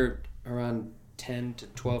 when you're around 10 to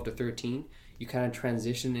 12 to 13, you kind of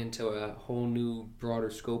transition into a whole new,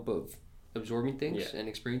 broader scope of absorbing things and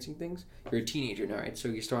experiencing things. You're a teenager now, right? So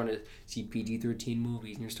you're starting to see PG-13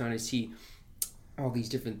 movies, and you're starting to see all these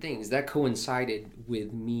different things. That coincided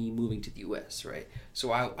with me moving to the U.S., right?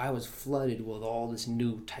 So I was flooded with all this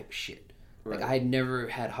new type of shit. Right. Like I had never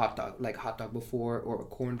had hot dog before, or a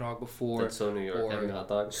corn dog before. That's so New York, having hot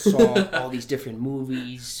dogs. Saw all these different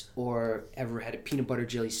movies, or ever had a peanut butter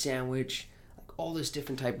jelly sandwich. All this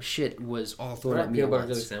different type of shit was all thrown at me. Peanut butter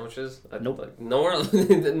jelly sandwiches? Nope. Like, nowhere.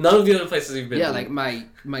 None of the other places you've been. Yeah, like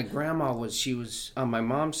my grandma she was on my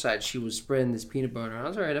mom's side. She was spreading this peanut butter. And I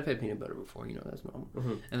was alright. I've had peanut butter before. That's normal.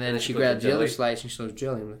 Mm-hmm. And then she grabbed the other slice and she saw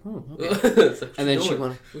jelly. I'm like, oh, okay. And then she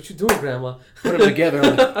went, "What you doing, Grandma?" Put them together.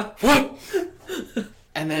 I'm like, what?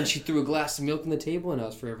 And then she threw a glass of milk on the table, and I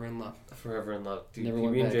was forever in love. Forever in love. Dude,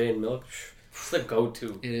 PB&J and milk. It's the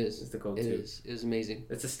go-to. It is. It's the go-to. It is. It is amazing.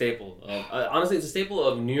 It's a staple. Honestly, it's a staple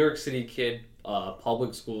of New York City kid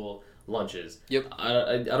public school lunches. Yep.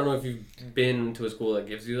 I don't know if you've been to a school that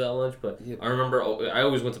gives you that lunch, but I remember I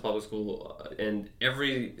always went to public school, and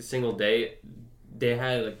every single day they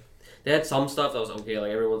had some stuff that was okay.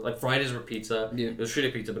 Like everyone, like Fridays were pizza. Yeah. It was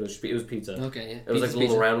shitty pizza, but it was pizza. Okay. Yeah. It was like the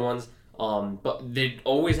little round ones. But they'd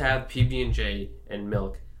always have PB&J and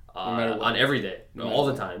milk. On every day, all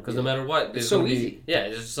the time, because no matter what, it's so easy.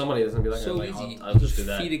 It's just somebody that's gonna be like, so easy. I'll just do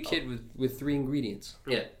that. Feed a kid with 3 ingredients.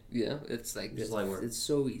 Yeah, it's like it's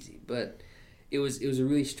so easy. But it was a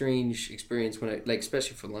really strange experience when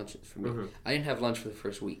especially for lunches for me. Mm-hmm. I didn't have lunch for the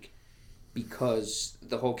first week because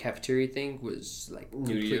the whole cafeteria thing was like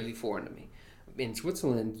completely foreign to me. In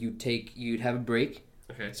Switzerland, you'd have a break.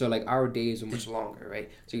 Okay. So our days are much longer,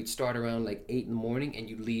 right? So you'd start around 8 in the morning and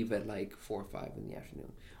you'd leave at 4 or 5 in the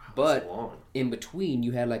afternoon. But in between,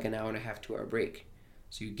 you had an hour and a half, 2 hour break.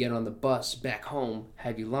 So you get on the bus back home,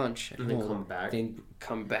 have your lunch at home, then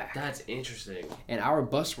come back. That's interesting. And our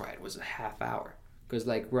bus ride was a half hour. Because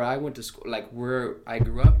where I went to school, where I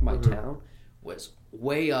grew up, my town was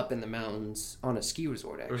way up in the mountains on a ski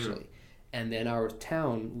resort, actually. Mm-hmm. And then our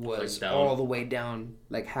town was all the way down,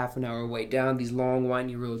 half an hour away down these long,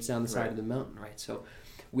 windy roads down the side of the mountain, right? So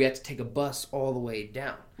we had to take a bus all the way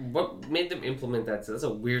down. What made them implement that? That's a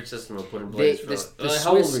weird system to put in place. The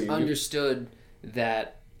Swiss understood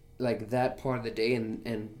that, that part of the day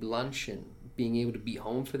and lunch and being able to be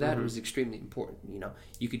home for that was extremely important.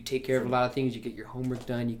 You could take care of a lot of things. You get your homework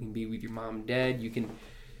done. You can be with your mom and dad. You can,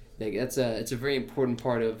 it's a very important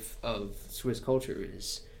part of Swiss culture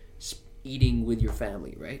is eating with your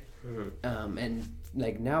family, right? Mm-hmm. And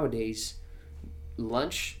nowadays,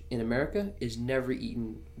 lunch in America is never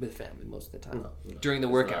eaten with family most of the time. No, during the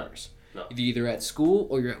work hours. No. You're either at school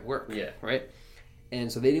or you're at work. Yeah. Right?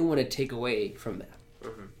 And so they didn't want to take away from that.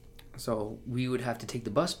 Mm-hmm. So we would have to take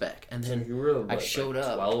the bus back. And then you were, I showed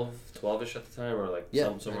up. 12-ish at the time, or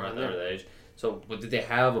somewhere around that age. So did they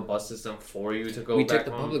have a bus system for you to go back home? We took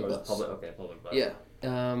the public bus. Public bus.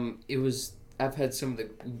 Yeah. It was... I've had some of the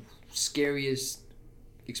scariest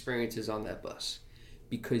experiences on that bus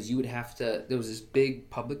because you would have to. There was this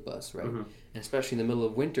big public bus, right? Mm-hmm. And especially in the middle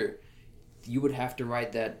of winter, you would have to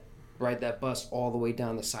ride that bus all the way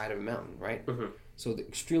down the side of a mountain, right? Mm-hmm. So the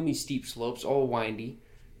extremely steep slopes, all windy,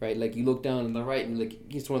 right? Like you look down on the right and like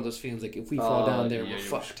it's one of those feelings like if we fall down there, we're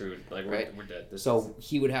fucked. Screwed. Like right? we're dead.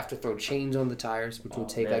 He would have to throw chains on the tires, which would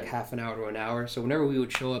take like half an hour to an hour. So whenever we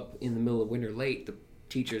would show up in the middle of winter late, the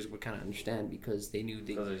teachers would kind of understand because they knew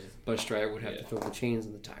the bus driver would have to throw the chains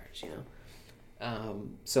on the tires, you know.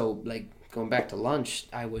 So like going back to lunch,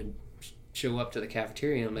 I would show up to the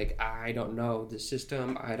cafeteria and I'm like, I don't know the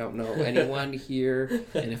system, I don't know anyone here,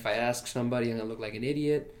 and if I ask somebody I'm gonna look like an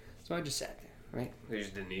idiot. So I just sat there, right? You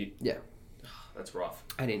just didn't eat? Yeah. That's rough.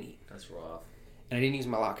 I didn't eat. That's rough. And I didn't use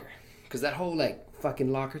my locker. Because that whole like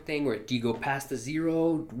fucking locker thing where do you go past the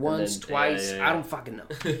zero once, twice? I don't fucking know.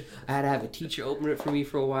 I had to have a teacher open it for me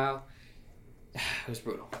for a while. It was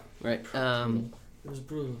brutal, right? It was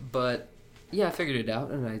brutal. But yeah, I figured it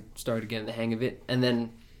out and I started getting the hang of it. And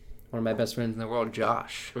then one of my best friends in the world,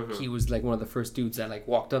 Josh, he was like one of the first dudes that like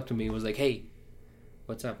walked up to me and was like, "Hey,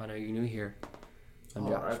 what's up? I know you're new here. I'm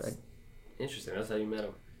Josh, right?" Interesting. That's how you met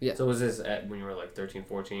him. Yeah. So was this when you were like 13,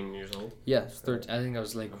 14 years old? Yeah, I think I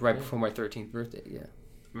was like right before my 13th birthday, yeah.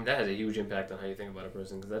 I mean, that has a huge impact on how you think about a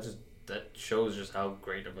person because that shows just how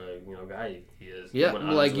great of a guy he is. Yeah,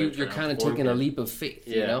 like you're kind of taking a leap of faith,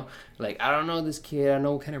 you know? Like, I don't know this kid. I don't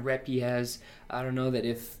know what kind of rep he has. I don't know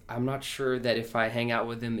I'm not sure that if I hang out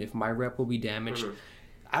with him, if my rep will be damaged. Mm-hmm.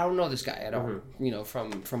 I don't know this guy at all,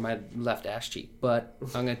 from my left ass cheek. But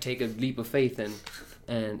I'm going to take a leap of faith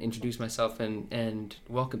and introduce myself and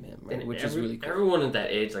welcome him, right? Which is really cool. Everyone at that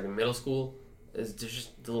age, like in middle school, there's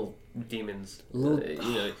just little demons.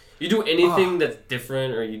 You do anything that's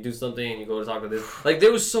different, or you do something and you go to talk to this. Like they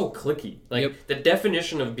was so cliquey. Like the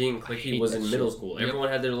definition of being cliquey was in middle school. Yep. Everyone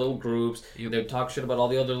had their little groups. Yep. They'd talk shit about all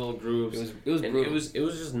the other little groups. It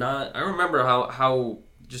was just not. I remember how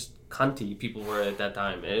just cunty people were at that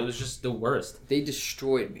time. It was just the worst. They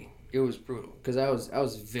destroyed me. It was brutal because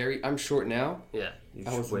I'm short now. Yeah,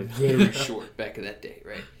 I was very short back in that day,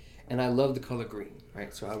 right? And I love the color green,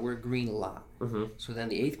 right? So I wear green a lot. Mm-hmm. So then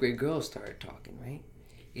the 8th grade girls started talking, right?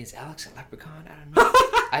 Is Alex a leprechaun? I don't know.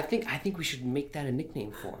 I think we should make that a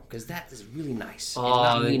nickname for him because that is really nice and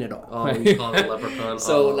not mean at all. Oh, you call him leprechaun.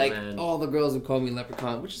 So all the girls would call me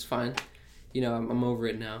leprechaun, which is fine. I'm over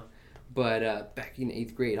it now. But back in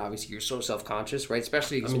 8th grade, obviously you're so self-conscious, right?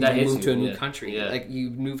 Especially because you move to a new country. Yeah. Like you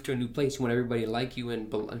move to a new place, you want everybody to like you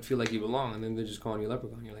and feel like you belong, and then they're just calling you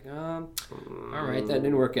leprechaun. You're like, all right, that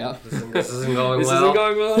didn't work out. This isn't going well. This isn't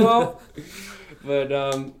going well. But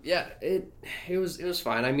it was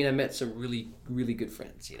fine. I mean, I met some really, really good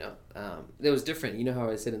friends. It was different. You know how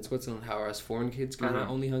I said in Switzerland how us foreign kids kind of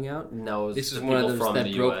only hung out. No, this is one of those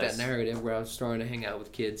that broke that narrative where I was starting to hang out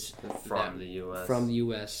with kids from the U.S. From the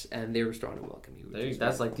U.S. and they were starting to welcome you.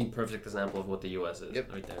 That's like the perfect example of what the U.S. is.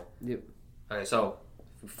 Yep. Right there. Yep. Okay, so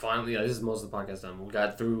finally, this is most of the podcast done. We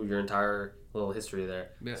got through your entire little history there.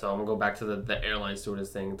 Yeah. So I'm gonna go back to the airline stewardess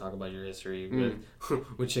thing and talk about your history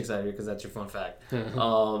with chicks out here because that's your fun fact.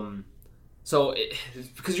 So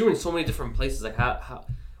because you were in so many different places, like how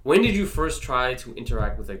when did you first try to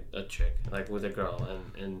interact with a chick, like with a girl,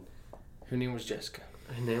 and her name was Jessica.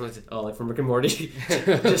 Her name was like from Rick and Morty.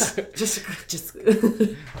 just.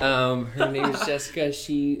 Her name is Jessica.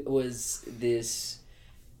 She was this.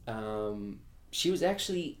 She was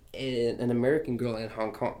actually an American girl in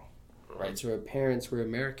Hong Kong, right? So her parents were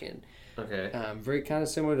American. Okay. Very kind of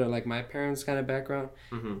similar to like my parents' kind of background.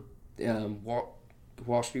 Mm-hmm.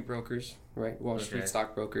 Wall Street brokers, right? Wall Street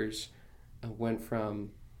stockbrokers went from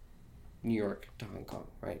New York to Hong Kong,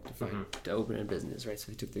 right? To open a business, right?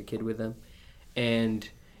 So they took their kid with them, and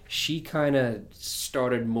she kind of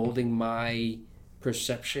started molding my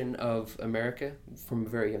perception of America from a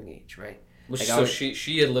very young age, right?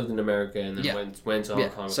 She had lived in America and then went to Hong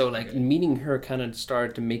Kong. So meeting her kind of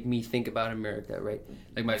started to make me think about America, right?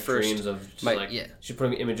 Like my first dreams of she put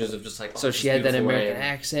me images of just like she had that American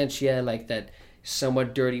accent. She had like that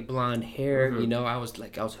somewhat dirty blonde hair. Mm-hmm. I was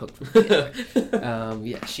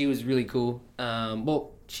hooked. She was really cool.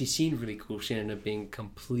 She seemed really cool. She ended up being a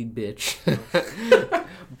complete bitch,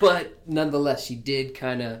 but nonetheless, she did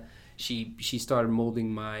kind of she started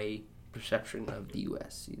molding my perception of the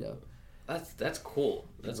U.S. That's cool.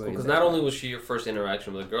 That's cool because not only was she your first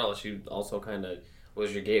interaction with a girl, she also kind of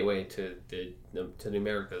was your gateway to the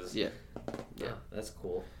Americas. Yeah, that's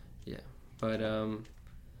cool. Yeah, but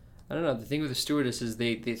I don't know. The thing with the stewardesses,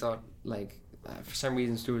 they thought for some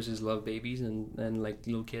reason stewardesses love babies and like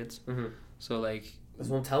little kids. Mm-hmm. So that's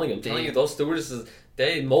what I'm telling you. I'm telling you, those stewardesses,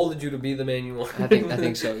 they molded you to be the man you want. I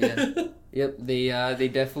think so. Yeah. Yep. They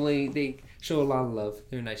definitely show a lot of love.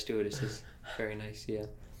 They're nice stewardesses. Very nice, yeah.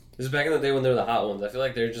 This is back in the day when they were the hot ones. I feel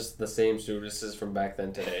like they're just the same stewardesses from back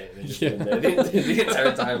then today. They just been there the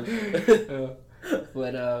entire time.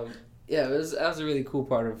 Yeah, that was a really cool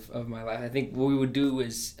part of my life. I think what we would do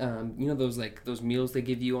is, those meals they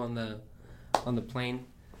give you on the plane,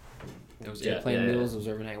 those airplane meals, those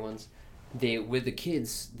overnight ones. With the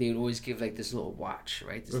kids, they would always give like this little watch,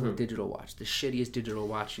 right? This little digital watch, the shittiest digital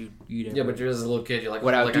watch you'd ever. Yeah, but you're as a little kid, you're like,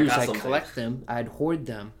 what I would do is I'd collect them, I'd hoard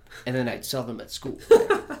them, and then I'd sell them at school.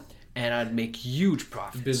 And I'd make huge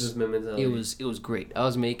profits. Businessman mentality. It was great. I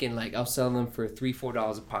was selling them for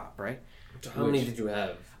 $3-4 a pop, right? So how many did you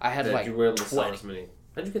have? I had like you were able to sell as many?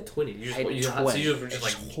 How'd you get 20? You just were just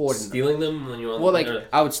like hoarding stealing them when you were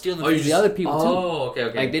I would steal them from the other people too. Oh, okay.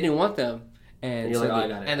 Like they didn't want them, and so I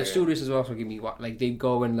got it. And the stewardesses would also give me like they'd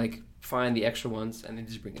go and like find the extra ones and then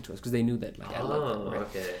just bring it to us because they knew that like I loved them. Right?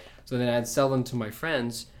 Okay. So then I'd sell them to my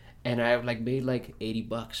friends, and I like made like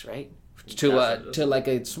 $80, right? To like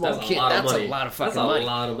a small kid, that's a lot of fucking money.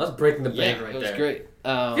 That's breaking the bank right there. It was great.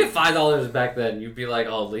 If you had $5 back then, you'd be like,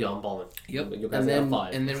 "Oh, Leon balling." Yep. And then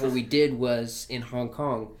what we did was in Hong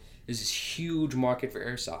Kong, there's this huge market for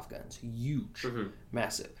airsoft guns, huge,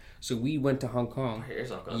 massive. So we went to Hong Kong,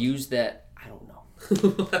 used that. I don't know.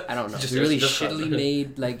 Just really shittily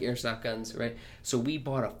made like airsoft guns, right? So we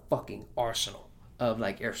bought a fucking arsenal of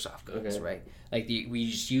like airsoft guns, right? Like we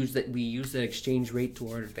used that exchange rate to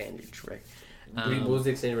our advantage, right? What was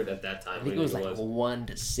the exchange rate at that time? I think it was like 1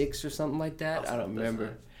 to 6 or something like that. I don't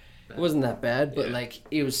remember. It wasn't that bad, but like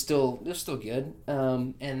it was still good.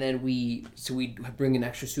 And then we bring an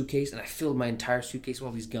extra suitcase, and I filled my entire suitcase with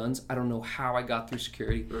all these guns. I don't know how I got through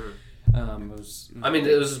security. It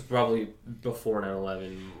was probably before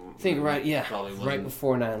 9/11. I think right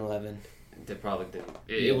before 9/11. They probably didn't.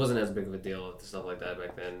 It wasn't as big of a deal with stuff like that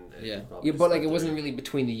back then. But like it wasn't really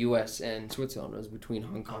between the U.S. and Switzerland. It was between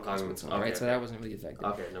Hong Kong and Switzerland, right? So that wasn't really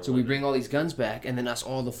affected. So we bring all these guns back, and then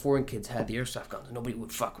all the foreign kids had the airsoft guns. Nobody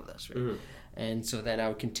would fuck with us, right? And so then I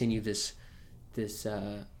would continue this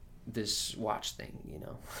watch thing, you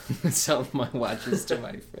know, sell my watches to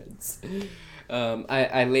my friends.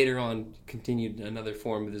 I later on continued another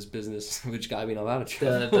form of this business, which got me in a lot of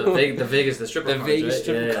trouble. The Vegas, the stripper cards, Vegas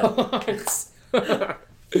stripper cards. The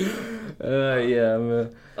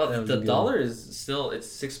dollar is still, it's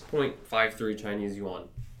 6.53 Chinese yuan.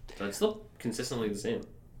 So it's still consistently the same.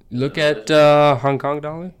 Look at Hong Kong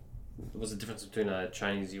dollar. What's the difference between a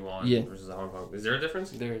Chinese yuan versus a Hong Kong? Is there a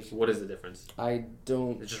difference? There's. What is the difference? I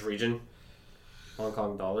don't. It's just region. Hong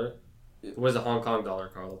Kong dollar. What is the Hong Kong dollar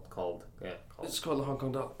called? Yeah, it's called the Hong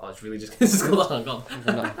Kong dollar. Oh, it's really just it's called the Hong Kong.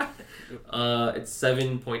 It's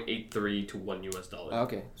 7.83 to $1.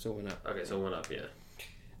 Okay, so it went up. Okay, so it went up. Yeah.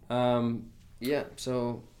 Yeah.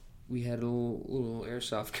 So we had a little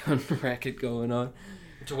airsoft gun racket going on.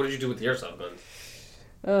 So what did you do with the airsoft guns?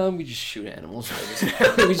 We just shoot animals.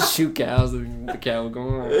 We just shoot cows, and the cow would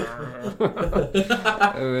go.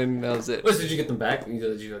 And then that was it. So did you get them back?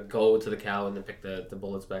 Did you go to the cow and then pick the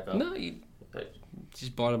bullets back up? No, you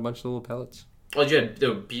just bought a bunch of little pellets. Oh, you had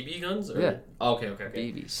BB guns? Or? Yeah. Oh, okay.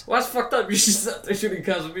 BBs. Well, that's fucked up. You should stop shooting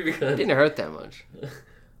cows with BB guns. It didn't hurt that much.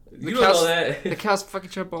 You don't know that. The cows fuck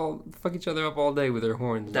each other up all day with their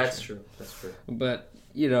horns. That's true. But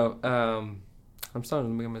I'm starting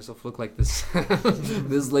to make myself look like this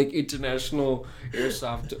this like international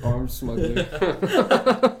airsoft arms smuggler.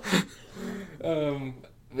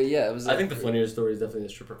 But yeah, it was. I think the funniest story is definitely the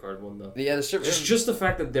stripper card one though. Yeah, the stripper. Just the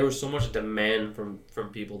fact that there was so much demand from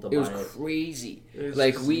people to buy it. It was crazy. It was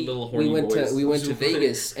like we went to funny.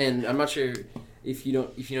 Vegas, and I'm not sure if you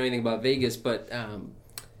know anything about Vegas, but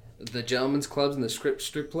the gentlemen's clubs and the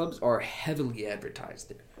strip clubs are heavily advertised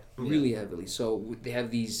there. Really heavily. So they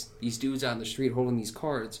have these dudes out in the street holding these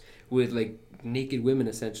cards with like naked women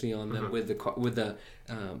essentially on them with the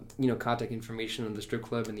contact information on the strip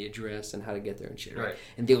club and the address and how to get there and shit. Right.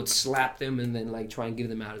 And they would slap them and then like try and give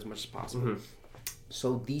them out as much as possible.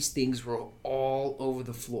 So these things were all over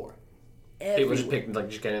the floor. People just picking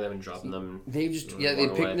just getting them and dropping them. They just they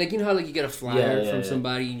pick like how like you get a flyer from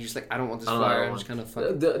somebody and you're just like I don't want this flyer. I'm just kind of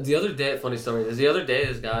fucking. The other day, funny story is the other day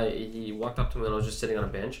this guy he walked up to me and I was just sitting on a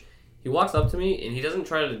bench. He walks up to me and he doesn't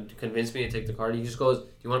try to convince me to take the card. He just goes, "Do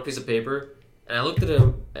you want a piece of paper?" And I looked at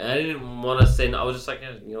him and I didn't want to say no. I was just like,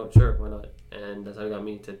 "Yeah, sure, why not?" And that's how he got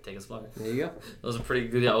me to take his flyer. There you go. That was a pretty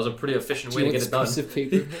good. Yeah, it was a pretty efficient way to get it done. Piece of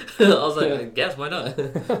paper. I was like, I guess why not?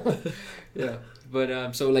 Yeah.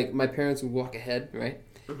 But so like my parents would walk ahead, right?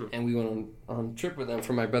 And we went on a trip with them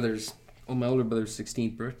for my older brother's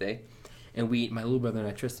 16th birthday, and my little brother and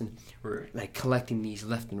I, Tristan, were like collecting these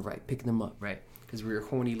left and right, picking them up, right? because we were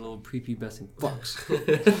horny little prepubescent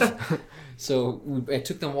fucks. So I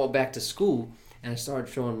took them all back to school, and I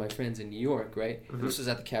started showing my friends in New York, right? Mm-hmm. This was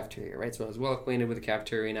at the cafeteria, right? So I was well acquainted with the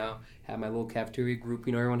cafeteria now. Had my little cafeteria group.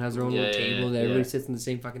 You know, everyone has their own little table. And everybody sits in the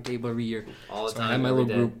same fucking table every year. All the so time. I had my every little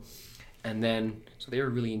day. group, and then so they were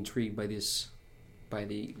really intrigued by this, by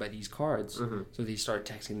these cards. Mm-hmm. So they started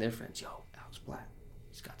texting their friends, "Yo, Alex Black,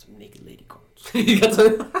 he's got some naked lady cards. You got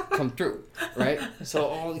some. Come through, right?" So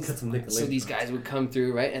all Got some naked so lady these cards. guys would come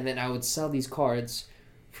through, right? And then I would sell these cards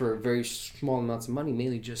for very small amounts of money,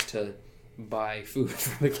 mainly just to buy food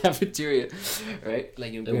from the cafeteria, right?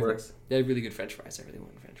 Like It works. They had really good French fries. I really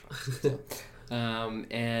wanted French fries.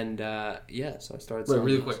 So I started. Wait, selling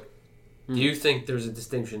really those. quick. Do you think there's a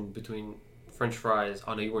distinction between French fries?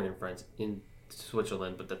 Oh no, you weren't in France, in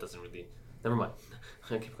Switzerland, but that doesn't really. Never mind.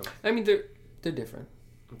 I keep going. I mean, they're different.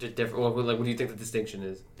 Just different. What do you think the distinction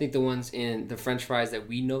is? I think the ones in the French fries that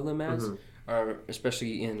we know them as Mhm. are,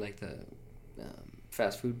 especially in like the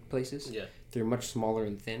fast food places. Yeah. They're much smaller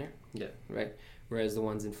and thinner. Yeah. Right. Whereas the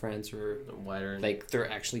ones in France are Wider. like they're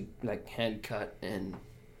actually like hand cut and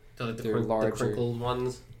the they're larger. the crinkled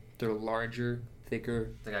ones. they're larger,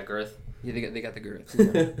 thicker. They got girth. Yeah, they got the girth.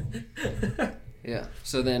 Yeah. Yeah.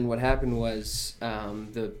 So then what happened was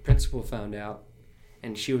the principal found out,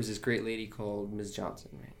 and she was this great lady called Ms. Johnson.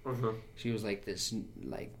 Right. Mm-hmm. She was like this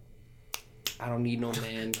like I don't need no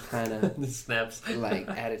man kind of Snaps. like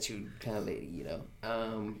attitude kind of lady, you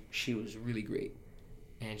know. She was really great,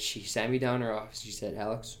 and she sat me down in her office. She said,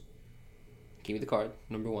 "Alex, give me the card.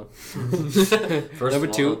 Number one. First Number of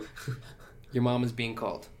all. two, your mom is being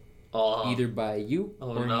called either by you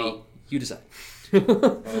Oh, or no. me. You decide."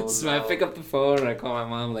 Oh, So I no. pick up the phone and I call my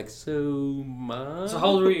mom. Like, so mom. So how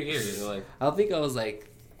old were you here? You're like, I think I was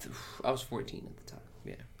like, I was 14 at the time.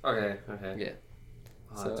 Yeah. okay. Yeah.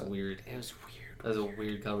 Oh, that's So- weird. It was weird. That's a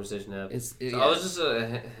weird conversation to have. So I was just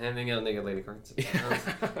handing out naked lady cards. I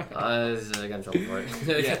got in trouble for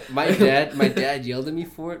it. Yeah, my dad yelled at me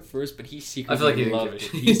for it first, but he secretly I feel like he didn't loved give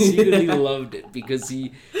it. a shit. He secretly loved it because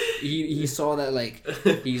he saw that like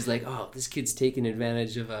he's like, oh, this kid's taking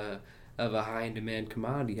advantage of a high in demand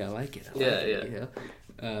commodity. I like it. I like it, you know?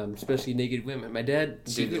 Especially naked women. My dad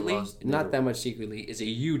secretly, loves not naked that much secretly, is a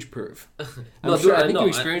huge perv. No, I'm sure. I dude, think no, you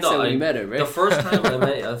experienced that when you met her, right? The first time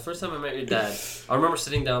I met your dad, I remember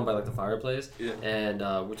sitting down by like the fireplace, and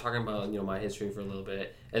we're talking about my history for a little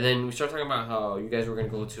bit, and then we started talking about how you guys were gonna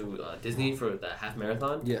go to Disney for the half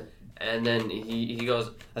marathon. Yeah. And then he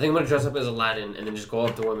goes, I think I'm gonna dress up as Aladdin and then just go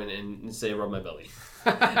up to women and say rub my belly,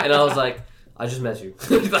 and I was like, I just met you.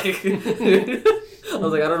 Like, I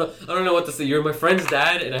was like, I don't know what to say. You're my friend's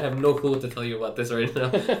dad, and I have no clue what to tell you about this right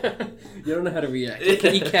now. You don't know how to react.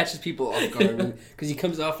 He catches people off guard because he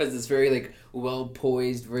comes off as this very like well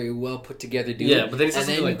poised, very well put together dude. Yeah, but then he says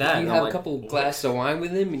and something like that, You and have I'm a like, couple what? glasses of wine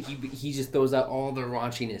with him, and he just throws out all the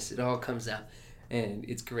raunchiness. It all comes out, and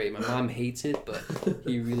it's great. My mom hates it, but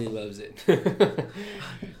he really loves it.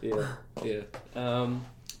 Yeah.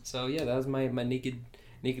 So yeah, that was my naked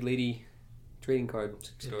lady trading card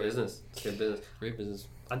Good story. business. It's good business. Great business.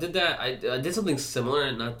 I did that. I did something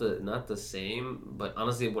similar, not the same, but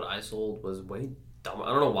honestly, what I sold was way dumb. I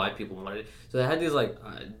don't know why people wanted it. So they had these like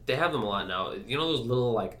they have them a lot now. You know those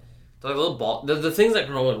little like they're like little ball the things that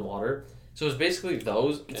grow in water. So it's basically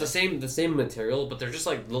those. It's the same material, but they're just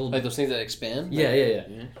like little. Like those things that expand. Yeah.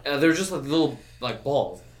 They're just like little like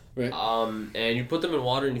balls. Right. And you put them in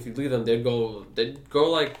water, and if you leave them, they'd go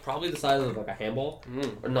like probably the size of like a handball,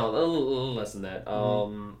 or no, a little less than that.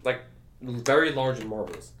 Like very large and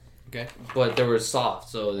marbles. Okay. But they were soft,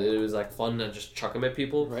 so it was like fun to just chuck them at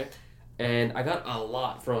people. Right. And I got a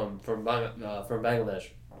lot from Bangladesh,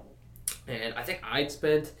 and I think I'd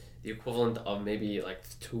spent the equivalent of maybe like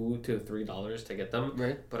 $2 to $3 to get them.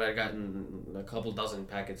 Right. But I'd gotten a couple dozen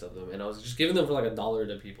packets of them, and I was just giving them for like $1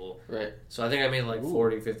 to people. Right. So I think I made like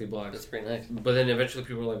 $40-50. That's pretty nice. But then eventually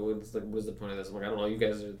people were like, what's the point of this? I'm like, I don't know, you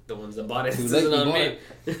guys are the ones that bought it. Who This let isn't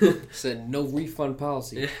you on buy me. Said no refund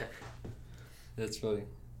policy. Yeah. That's funny.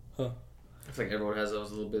 I feel like everyone has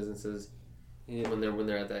those little businesses Yeah. when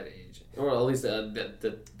they're at that age. Or at least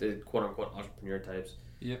the quote-unquote entrepreneur types.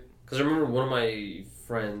 Yep. Because I remember one of my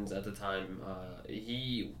friends at the time,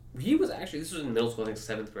 he was actually, this was in middle school, I think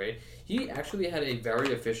 7th grade, he actually had a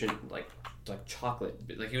very efficient, like chocolate,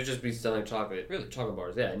 like he would just be selling chocolate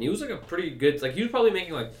bars, yeah, and he was like a pretty good, like he was probably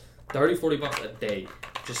making like $30-40 a day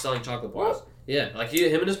just selling chocolate bars. What? Yeah, like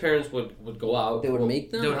him and his parents would go out. They would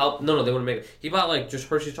make them? They would help. No, they wouldn't make it. He bought like just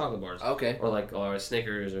Hershey's chocolate bars. Okay. Or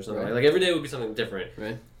Snickers or something. Right. Like every day would be something different.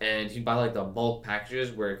 Right. And he'd buy like the bulk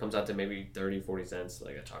packages where it comes out to maybe 30-40 cents,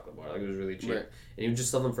 like a chocolate bar. Like it was really cheap. Right. And he would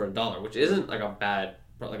just sell them for $1, which isn't like a bad,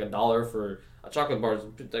 like $1 for a chocolate bar is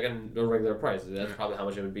like a regular price. That's probably how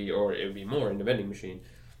much it would be, or it would be more in the vending machine.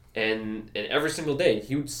 And every single day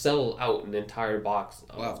he would sell out an entire box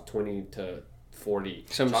of 20 to 40.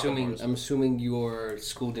 So bars. I'm assuming your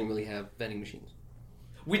school didn't really have vending machines.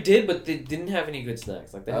 We did, but they didn't have any good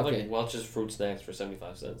snacks. Like they had Okay. like Welch's fruit snacks for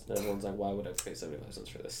 75 cents, and everyone's like, "Why would I pay 75 cents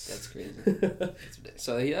for this?" That's crazy.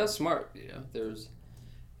 So yeah, that's smart. You know, there's,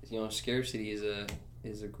 scarcity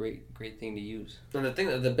is a great thing to use. And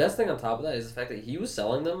the best thing on top of that is the fact that he was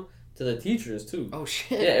selling them to the teachers too. Oh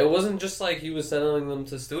shit. Yeah, it wasn't just like he was selling them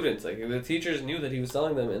to students. Like the teachers knew that he was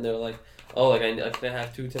selling them, and they're like, "Oh, like I can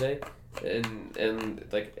have 2 today," and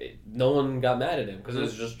like no one got mad at him because it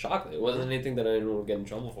was just chocolate. It wasn't anything that anyone would get in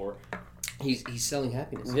trouble for. He's selling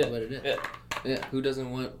happiness. Yeah. That's what it is. Yeah. Yeah. Who doesn't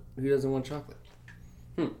want chocolate?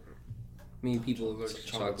 Many people go to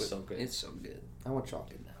chocolate. So good. It's so good. I want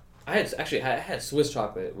chocolate now. I had Swiss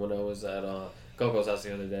chocolate when I was at Coco's house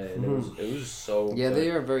the other day, and it was so. Yeah, good. they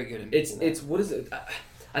are very good at making that. It's what is it?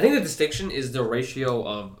 I think the distinction is the ratio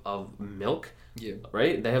of milk. Yeah.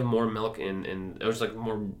 Right. They have more milk in it was like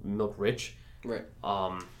more milk rich. Right.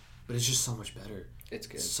 But it's just so much better. It's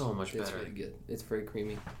good. So much better. It's really good. It's very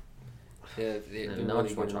creamy. Yeah, they're now really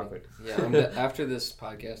just want good at chocolate. making- Yeah, after this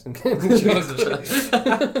podcast, I'm getting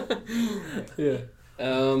chocolate. Yeah.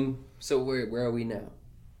 So where are we now?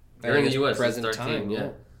 You're in the U.S. Present It's 13, time. yeah.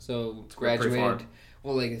 So pretty far. graduated.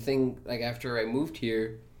 Well, like the thing, like after I moved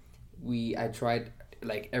here, I tried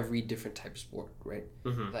like every different type of sport, right?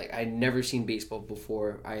 Mm-hmm. Like I'd never seen baseball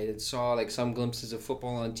before. I had saw like some glimpses of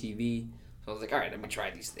football on TV, so I was like, all right, let me try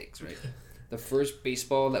these things, right? The first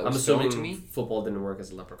baseball that I'm was thrown assuming to me. football didn't work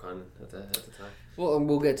as a leprechaun at the time. Well,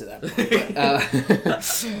 we'll get to that.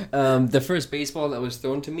 But, the first baseball that was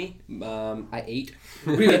thrown to me, I ate.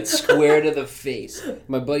 We went square to the face.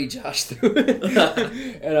 My buddy Josh threw it,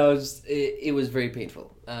 and it was very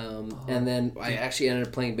painful. And then I actually ended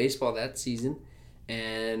up playing baseball that season,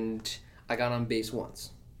 and I got on base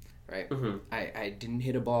once. Right, Mm-hmm. I didn't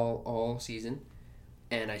hit a ball all season,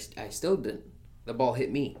 and I still didn't. The ball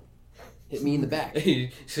hit me in the back.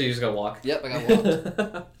 So you just gotta walk. Yep, I got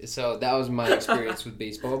walked. So that was my experience with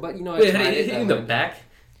baseball. But I Wait, tried hit it. in the back?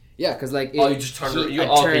 Yeah, because like You just turned. I You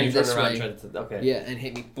turned turned this around. way. Okay. Yeah, and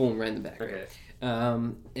hit me boom right in the back. Okay.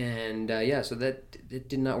 So that it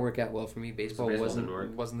did not work out well for me. Baseball didn't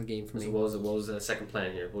work. wasn't the game for me. So what was the second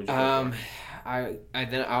plan here? What would you go for?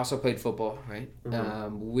 I also played football, right?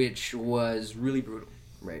 Mm-hmm. Which was really brutal.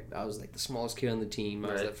 Right, I was like the smallest kid on the team.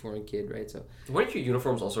 I was Right. that foreign kid, right? So Weren't your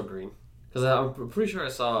uniforms also green? Because I'm pretty sure I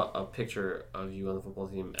saw a picture of you on the football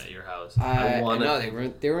team at your house. No,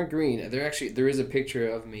 they weren't green. There is a picture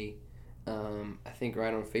of me, I think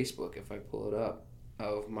right on Facebook if I pull it up,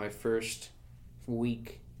 of my first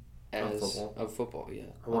week Of football. Yeah,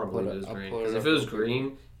 I want to believe it was I'll green. pull it Because if up it was real quick.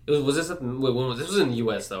 green, was this when was this was in the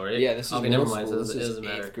U.S. though, right? Yeah, this is okay. Never middle mind. school. So it This is doesn't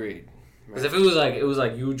matter. 8th grade. Because if it was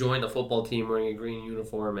like you joined the football team wearing a green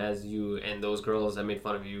uniform as you and those girls that made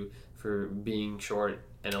fun of you for being short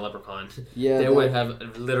and a leprechaun, Yeah, they that- would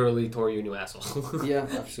have literally tore you a new asshole. Yeah,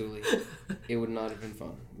 absolutely. It would not have been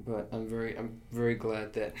fun, but I'm very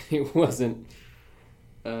glad that it wasn't.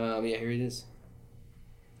 Yeah, here it is.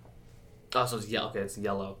 Oh, so it's yellow. Okay, it's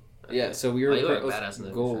yellow. Yeah, so we were you look like badass in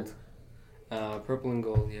that gold. shirt. Purple and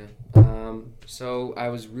gold, yeah. So I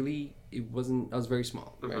was very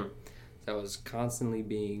small, right? Mhm. So I was constantly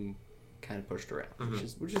being kind of pushed around,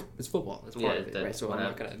 Mhm. which is it's football. That's part of it, right? that's So what I'm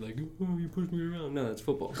not gonna like, oh, you pushed me around. No, it's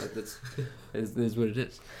football. That's is what it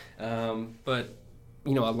is. But a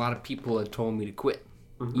lot of people had told me to quit,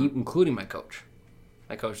 Mhm. including my coach.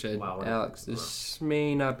 My coach said, Wow. Alex, this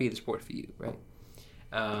may not be the sport for you, right?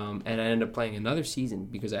 And I ended up playing another season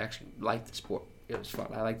because I actually liked the sport. It was fun.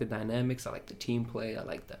 I liked the dynamics. I liked the team play. I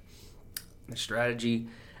liked the strategy.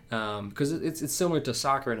 Because it's similar to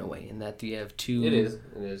soccer in a way, in that you have two. It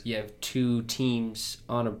is. You have two teams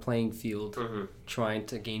on a playing field Mm-hmm. trying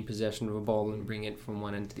to gain possession of a ball and bring it from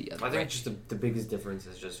one end to the other. I think just the biggest difference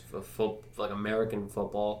is just like American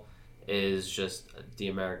football is just the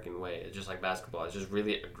American way. It's just like basketball. It's just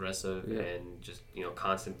really aggressive Yeah. and just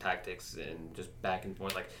constant tactics and just back and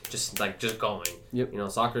forth, just going. Yep.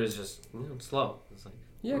 Soccer is just it's slow. It's like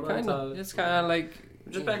Yeah, come on, kind of. It's kind of like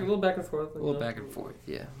just a little back and forth. a little back and forth.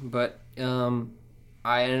 Yeah, but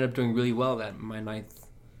I ended up doing really well that my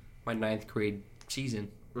ninth grade season.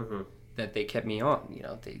 Mm-hmm. That they kept me on,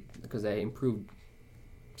 because I improved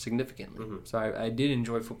significantly. Mhm. So I did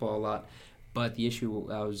enjoy football a lot, but the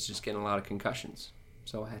issue, I was just getting a lot of concussions,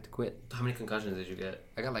 so I had to quit. How many concussions did you get?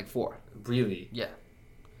 I got like 4. Really? Yeah,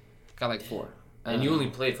 got like 4. And you only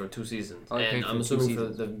played for 2 seasons. And I'm assuming for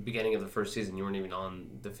the beginning of the first season, you weren't even on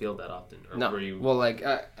the field that often. Or no. Were you... Well, like,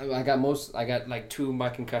 I got like 2 of my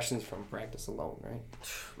concussions from practice alone, right?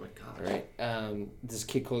 Oh, my God. Right? This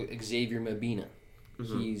kid called Xavier Mabina.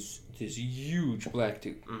 Mm-hmm. He's this huge black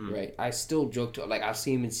dude, mm-hmm. right? I still joke to like, I'll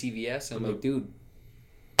see him in CVS, and I'm like, dude,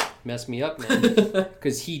 mess me up, man.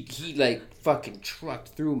 Because he like fucking trucked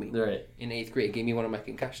through me in 8th grade, gave me one of my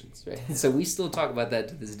concussions, right? So we still talk about that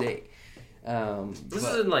to this day. This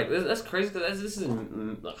isn't like that's crazy because this is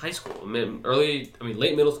in high school,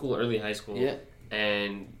 late middle school, early high school,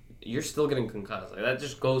 and you're still getting concussed. Like that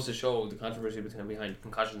just goes to show the controversy behind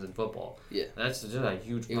concussions in football. Yeah, that's just a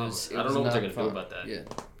huge problem. I don't know what they're gonna do about that. Yeah,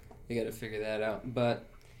 you got to figure that out. But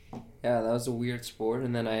yeah, that was a weird sport,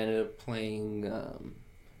 and then I ended up playing.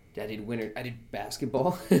 I did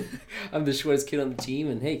basketball. I'm the shortest kid on the team,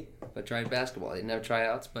 and hey, I tried basketball. I didn't have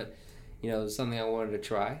tryouts, but it was something I wanted to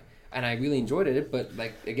try. And I really enjoyed it, but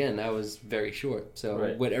like again, I was very short.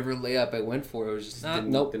 So whatever layup I went for, it was just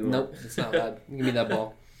nope, it's not allowed. Give me that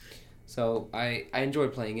ball. So I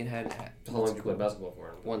enjoyed playing it. How long did you play basketball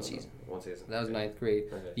for? 1 season. 1 season. That was 9th grade.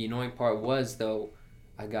 Okay. The annoying part was though,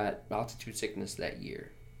 I got altitude sickness that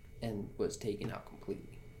year, and was taken out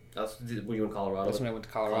completely. Were you in Colorado? That's when I went to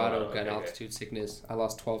Colorado. Got altitude sickness. I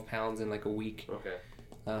lost 12 pounds in like a week. Okay.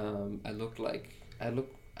 I looked like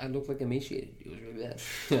emaciated. It was really bad.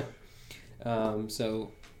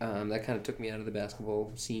 That kind of took me out of the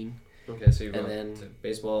basketball scene. Okay, so you went to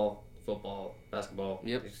baseball, football, basketball.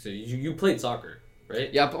 Yep. So you played soccer,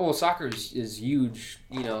 right? Yeah. Well, soccer is huge.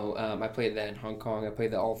 I played that in Hong Kong. I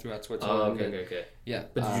played that all throughout Switzerland. Oh, okay. Yeah.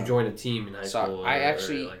 But did you join a team in high school? I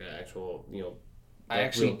actually, or like an actual, I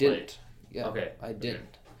actually didn't. Yeah. Okay. I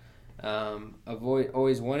didn't. I've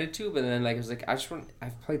always wanted to, but then like it was like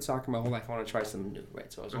I've played soccer my whole life. I want to try something new,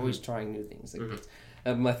 right? So I was always trying new things like this.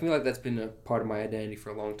 I feel like that's been a part of my identity for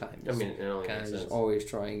a long time. I mean, it only kind of makes just sense. always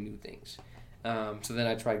trying new things. So then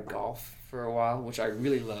I tried golf for a while, which I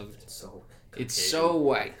really loved. It's so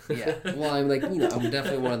white. Yeah. Well, I'm like, I'm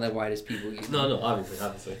definitely one of the whitest people. No,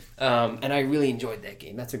 obviously. And I really enjoyed that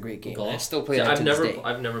game. That's a great game. Golf? I still play that to this day.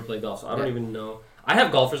 I've never played golf, so I don't even know. I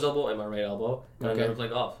have golfer's elbow in my right elbow, and I've never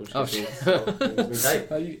played golf. Which tight.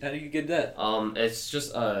 How do you get that? It's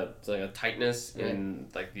just it's like a tightness in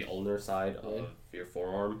like the ulnar side of your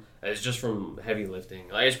forearm. It's just from heavy lifting.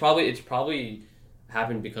 Like it's probably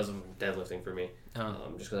happened because of deadlifting for me.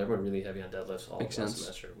 Just because I went really heavy on deadlifts all last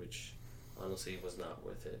semester, which honestly was not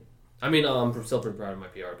worth it. I mean, I'm still pretty proud of my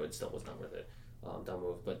PR, but it still was not worth it. Dumb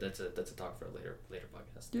move, but that's a talk for a later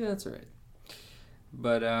podcast. Yeah, that's all right.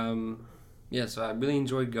 But yeah, so I really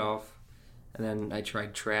enjoyed golf, and then I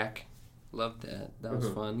tried track. Loved that. That was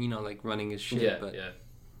fun. Like running is shit, but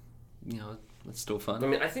it's still fun. I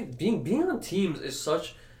mean, I think being on teams is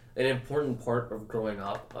such an important part of growing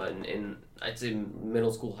up in I'd say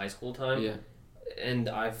middle school, high school time. Yeah. And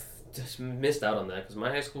I've just missed out on that because my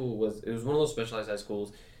high school was one of those specialized high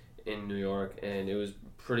schools in New York, and it was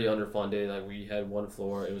pretty underfunded. Like we had one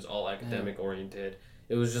floor. It was all academic oriented.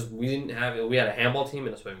 It was just we had a handball team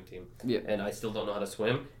and a swimming team. Yeah. And I still don't know how to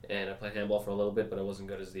swim, and I played handball for a little bit, but I wasn't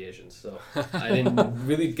good as the Asians, so I didn't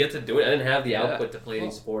really get to do it. I didn't have the output to play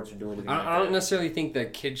any sports or do anything. I don't necessarily think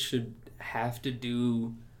that kids should have to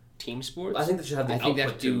do team sports. I think they should have the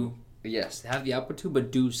output too. Yes, have the output too,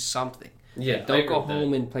 but do something. Yeah. Like, don't go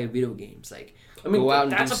home and play video games. Like go out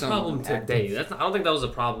and do something. That's a problem today. I don't think that was a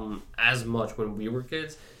problem as much when we were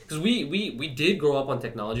kids. Because we did grow up on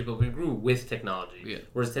technology, but we grew with technology. Yeah.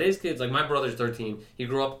 Whereas today's kids, like my brother's 13, he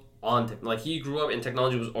grew up he grew up and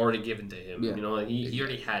technology was already given to him. Yeah. He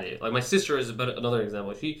already had it. Like my sister is another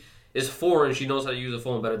example. She is 4 and she knows how to use a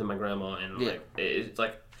phone better than my grandma, and it's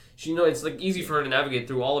like it's like easy for her to navigate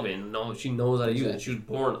through all of it. And she knows how to use it. She was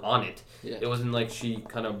born on it. Yeah. It wasn't like she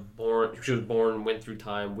was born, went through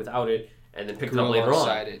time without it, and then picked it up later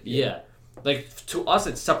on. It. Yeah. Like, to us,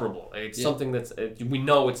 it's separable. It's something that's... we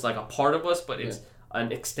know it's, like, a part of us, but it's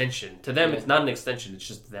an extension. To them, it's not an extension. It's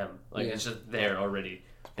just them. Like, it's just there already.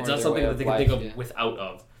 It's not something that they can think of without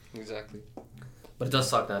of. Exactly. But it does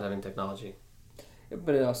suck not having technology. Yeah,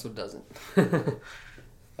 but it also doesn't.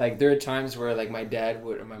 Like, there are times where, like, my dad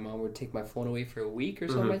or my mom would take my phone away for a week or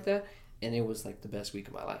something like that, and it was, like, the best week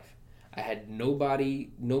of my life. I had nobody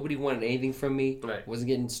wanted anything from me. Right. Wasn't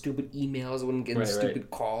getting stupid emails. I wasn't getting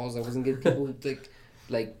stupid calls. I wasn't getting people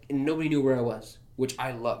like and nobody knew where I was, which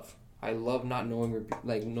I love. I love not knowing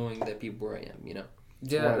knowing that people where I am.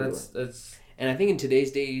 Yeah, that's. And I think in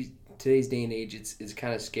today's day and age, it's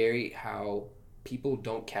kind of scary how people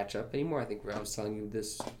don't catch up anymore. I think I was telling you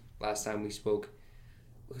this last time we spoke.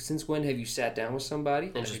 since when have you sat down with somebody,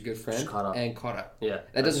 and like just, a good friend, caught up. and caught up? Yeah,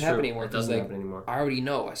 that doesn't happen true. anymore. It doesn't like, happen anymore. I already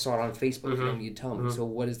know. I saw it on Facebook. Mm-hmm. You don't need to tell me. So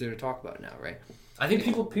what is there to talk about now, right? I think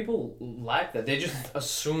people lack that. They just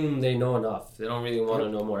assume they know enough. They don't really want to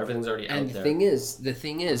know more. Everything's already out there. And the thing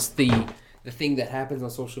is, the thing that happens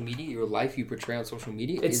on social media, your life you portray on social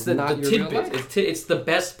media, it's is not your real life. It's the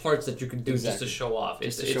best parts that you can do just to show off.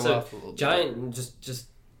 Just It's to show off a little bit. Giant,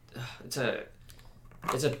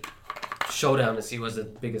 it's a showdown to see who's the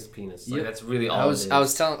biggest penis. Like, that's really all. I was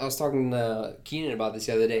talking to Keenan about this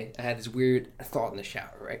the other day. I had this weird thought in the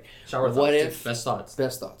shower. Right? Shower thoughts. Best thoughts.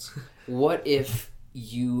 Best thoughts. What if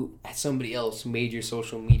somebody else made your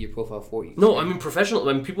social media profile for you? No, I mean professional.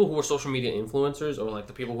 I mean people who are social media influencers or like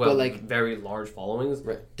the people who have like very large followings.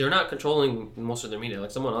 Right. They're not controlling most of their media.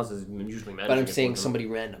 Like someone else is usually managing. But I'm saying somebody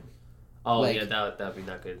random. Oh like, yeah, that'd be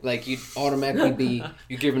not good. Like you'd automatically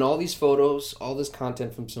you're given all these photos, all this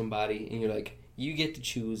content from somebody, and you're like, you get to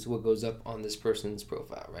choose what goes up on this person's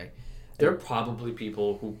profile, right? There are probably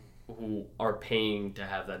people who are paying to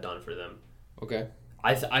have that done for them. Okay.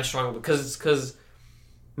 I strongly because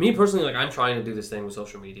me personally, like I'm trying to do this thing with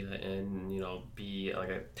social media and be like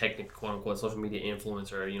a technical quote unquote social media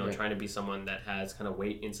influencer. Right. Trying to be someone that has kind of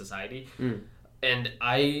weight in society. And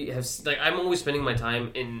I have I'm always spending my time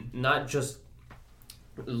in not just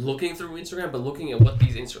looking through Instagram, but looking at what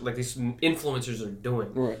these influencers are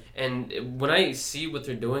doing. Right. And when I see what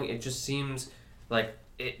they're doing, it just seems like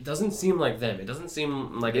it doesn't seem like them. It doesn't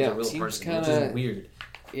seem like it's a real person. Which is weird.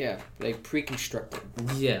 Yeah, like pre-constructed.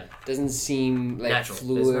 Yeah. Doesn't seem like natural.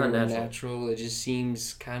 Fluid or natural. It just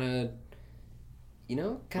seems kind of,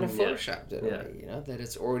 photoshopped in a way, that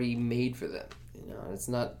it's already made for them. It's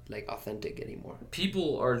not like authentic anymore.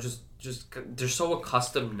 People are just they're so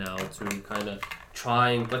accustomed now to kind of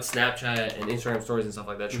trying, like Snapchat and Instagram stories and stuff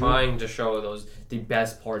like that, trying to show the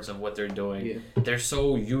best parts of what they're doing. Yeah. They're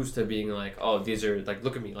so used to being like, oh, these are like,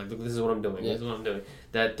 look at me, like look, this is what I'm doing, this is what I'm doing,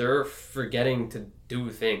 that they're forgetting to do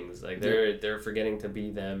things. Like they're forgetting to be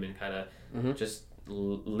them and kind of just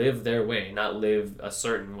live their way, not live a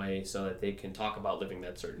certain way, so that they can talk about living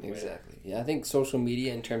that certain way. Exactly. Yeah, I think social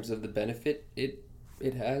media, in terms of the benefit it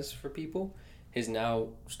has for people, is now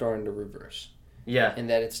starting to reverse. Yeah. And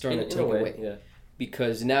that it's starting to take away. Yeah.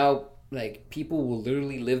 Because now, like, people will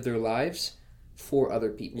literally live their lives for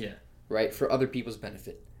other people. Yeah. Right? For other people's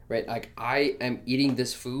benefit. Right? Like, I am eating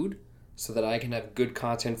this food so that I can have good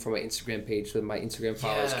content for my Instagram page, so that my Instagram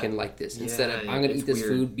followers can like this. Instead of, I'm going to eat this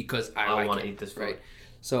food because I want to eat this food. Right?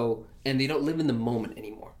 So, and they don't live in the moment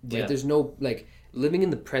anymore. Right? Yeah. There's no, like, living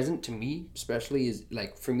in the present, to me, especially, is,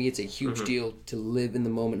 like, for me, it's a huge deal to live in the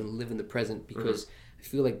moment and live in the present, because I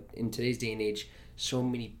feel like in today's day and age, so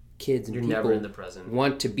many kids and people never in the present.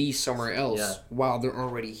 Want to be somewhere else while they're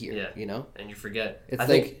already here, And you forget. It's I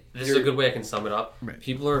think this is a good way I can sum it up. Right.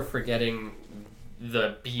 People are forgetting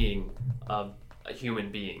the being of a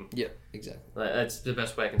human being. Yeah, exactly. That's the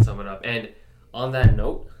best way I can sum it up. And on that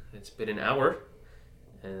note, it's been an hour,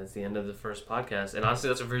 and it's the end of the first podcast. And honestly,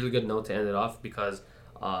 that's a really good note to end it off, because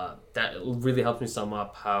that really helps me sum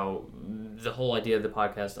up how the whole idea of the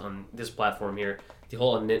podcast on this platform here, the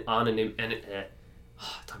whole anonymity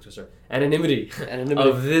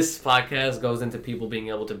of this podcast goes into people being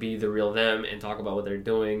able to be the real them and talk about what they're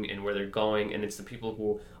doing and where they're going. And it's the people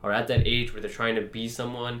who are at that age where they're trying to be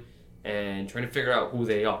someone and trying to figure out who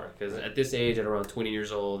they are. Because at this age, at around 20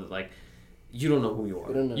 years old, like, you don't know who you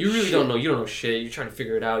are. You really don't know. You don't know shit. You're trying to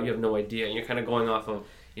figure it out. You have no idea. And you're kind of going off of,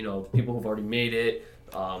 people who've already made it,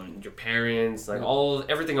 your parents, like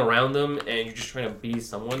everything around them, and you're just trying to be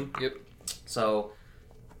someone. Yep. So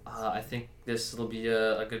I think this will be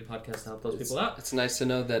a good podcast to help those people out. It's nice to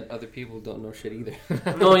know that other people don't know shit either.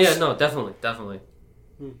 Definitely.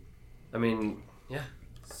 I mean, yeah.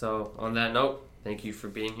 So on that note, thank you for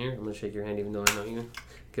being here. I'm going to shake your hand even though I know you.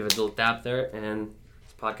 Give it a little tap there, and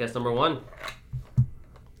it's podcast number 1.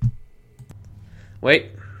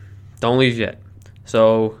 Wait, don't leave yet.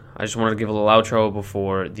 So I just wanted to give a little outro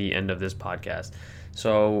before the end of this podcast.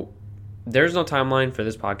 So there's no timeline for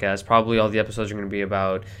this podcast. Probably all the episodes are going to be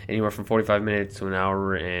about anywhere from 45 minutes to an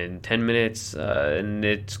hour and 10 minutes. And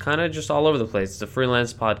it's kind of just all over the place. It's a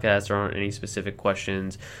freelance podcast. There aren't any specific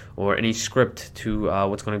questions or any script to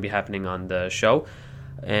what's going to be happening on the show.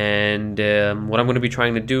 And what I'm going to be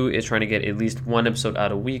trying to do is trying to get at least one episode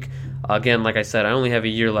out a week. Again, like I said, I only have a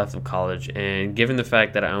year left of college. And given the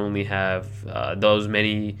fact that I only have those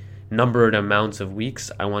many numbered amounts of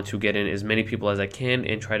weeks, I want to get in as many people as I can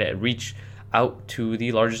and try to reach out to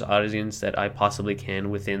the largest audience that I possibly can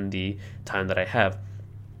within the time that I have.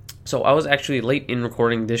 So I was actually late in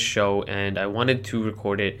recording this show, and I wanted to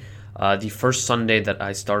record it the first Sunday that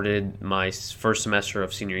I started my first semester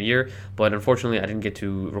of senior year, but unfortunately I didn't get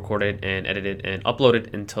to record it and edit it and upload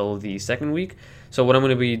it until the second week. So what I'm going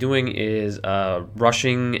to be doing is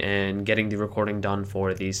rushing and getting the recording done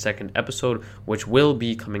for the second episode, which will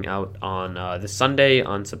be coming out on this Sunday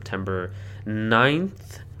on September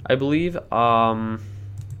 9th, I believe.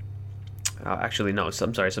 Actually, no,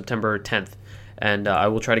 I'm sorry, September 10th. And I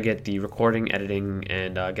will try to get the recording, editing,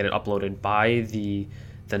 and get it uploaded by the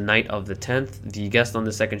night of the 10th. The guest on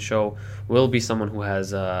the second show will be someone who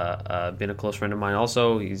has been a close friend of mine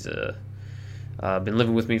also. He's been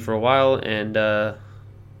living with me for a while, and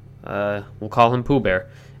we'll call him Pooh Bear.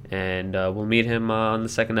 And we'll meet him on the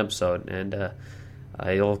second episode. And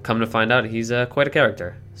you'll come to find out he's quite a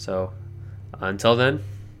character. So until then,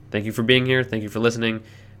 thank you for being here. Thank you for listening.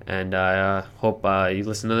 And I hope you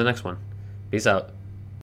listen to the next one. Peace out.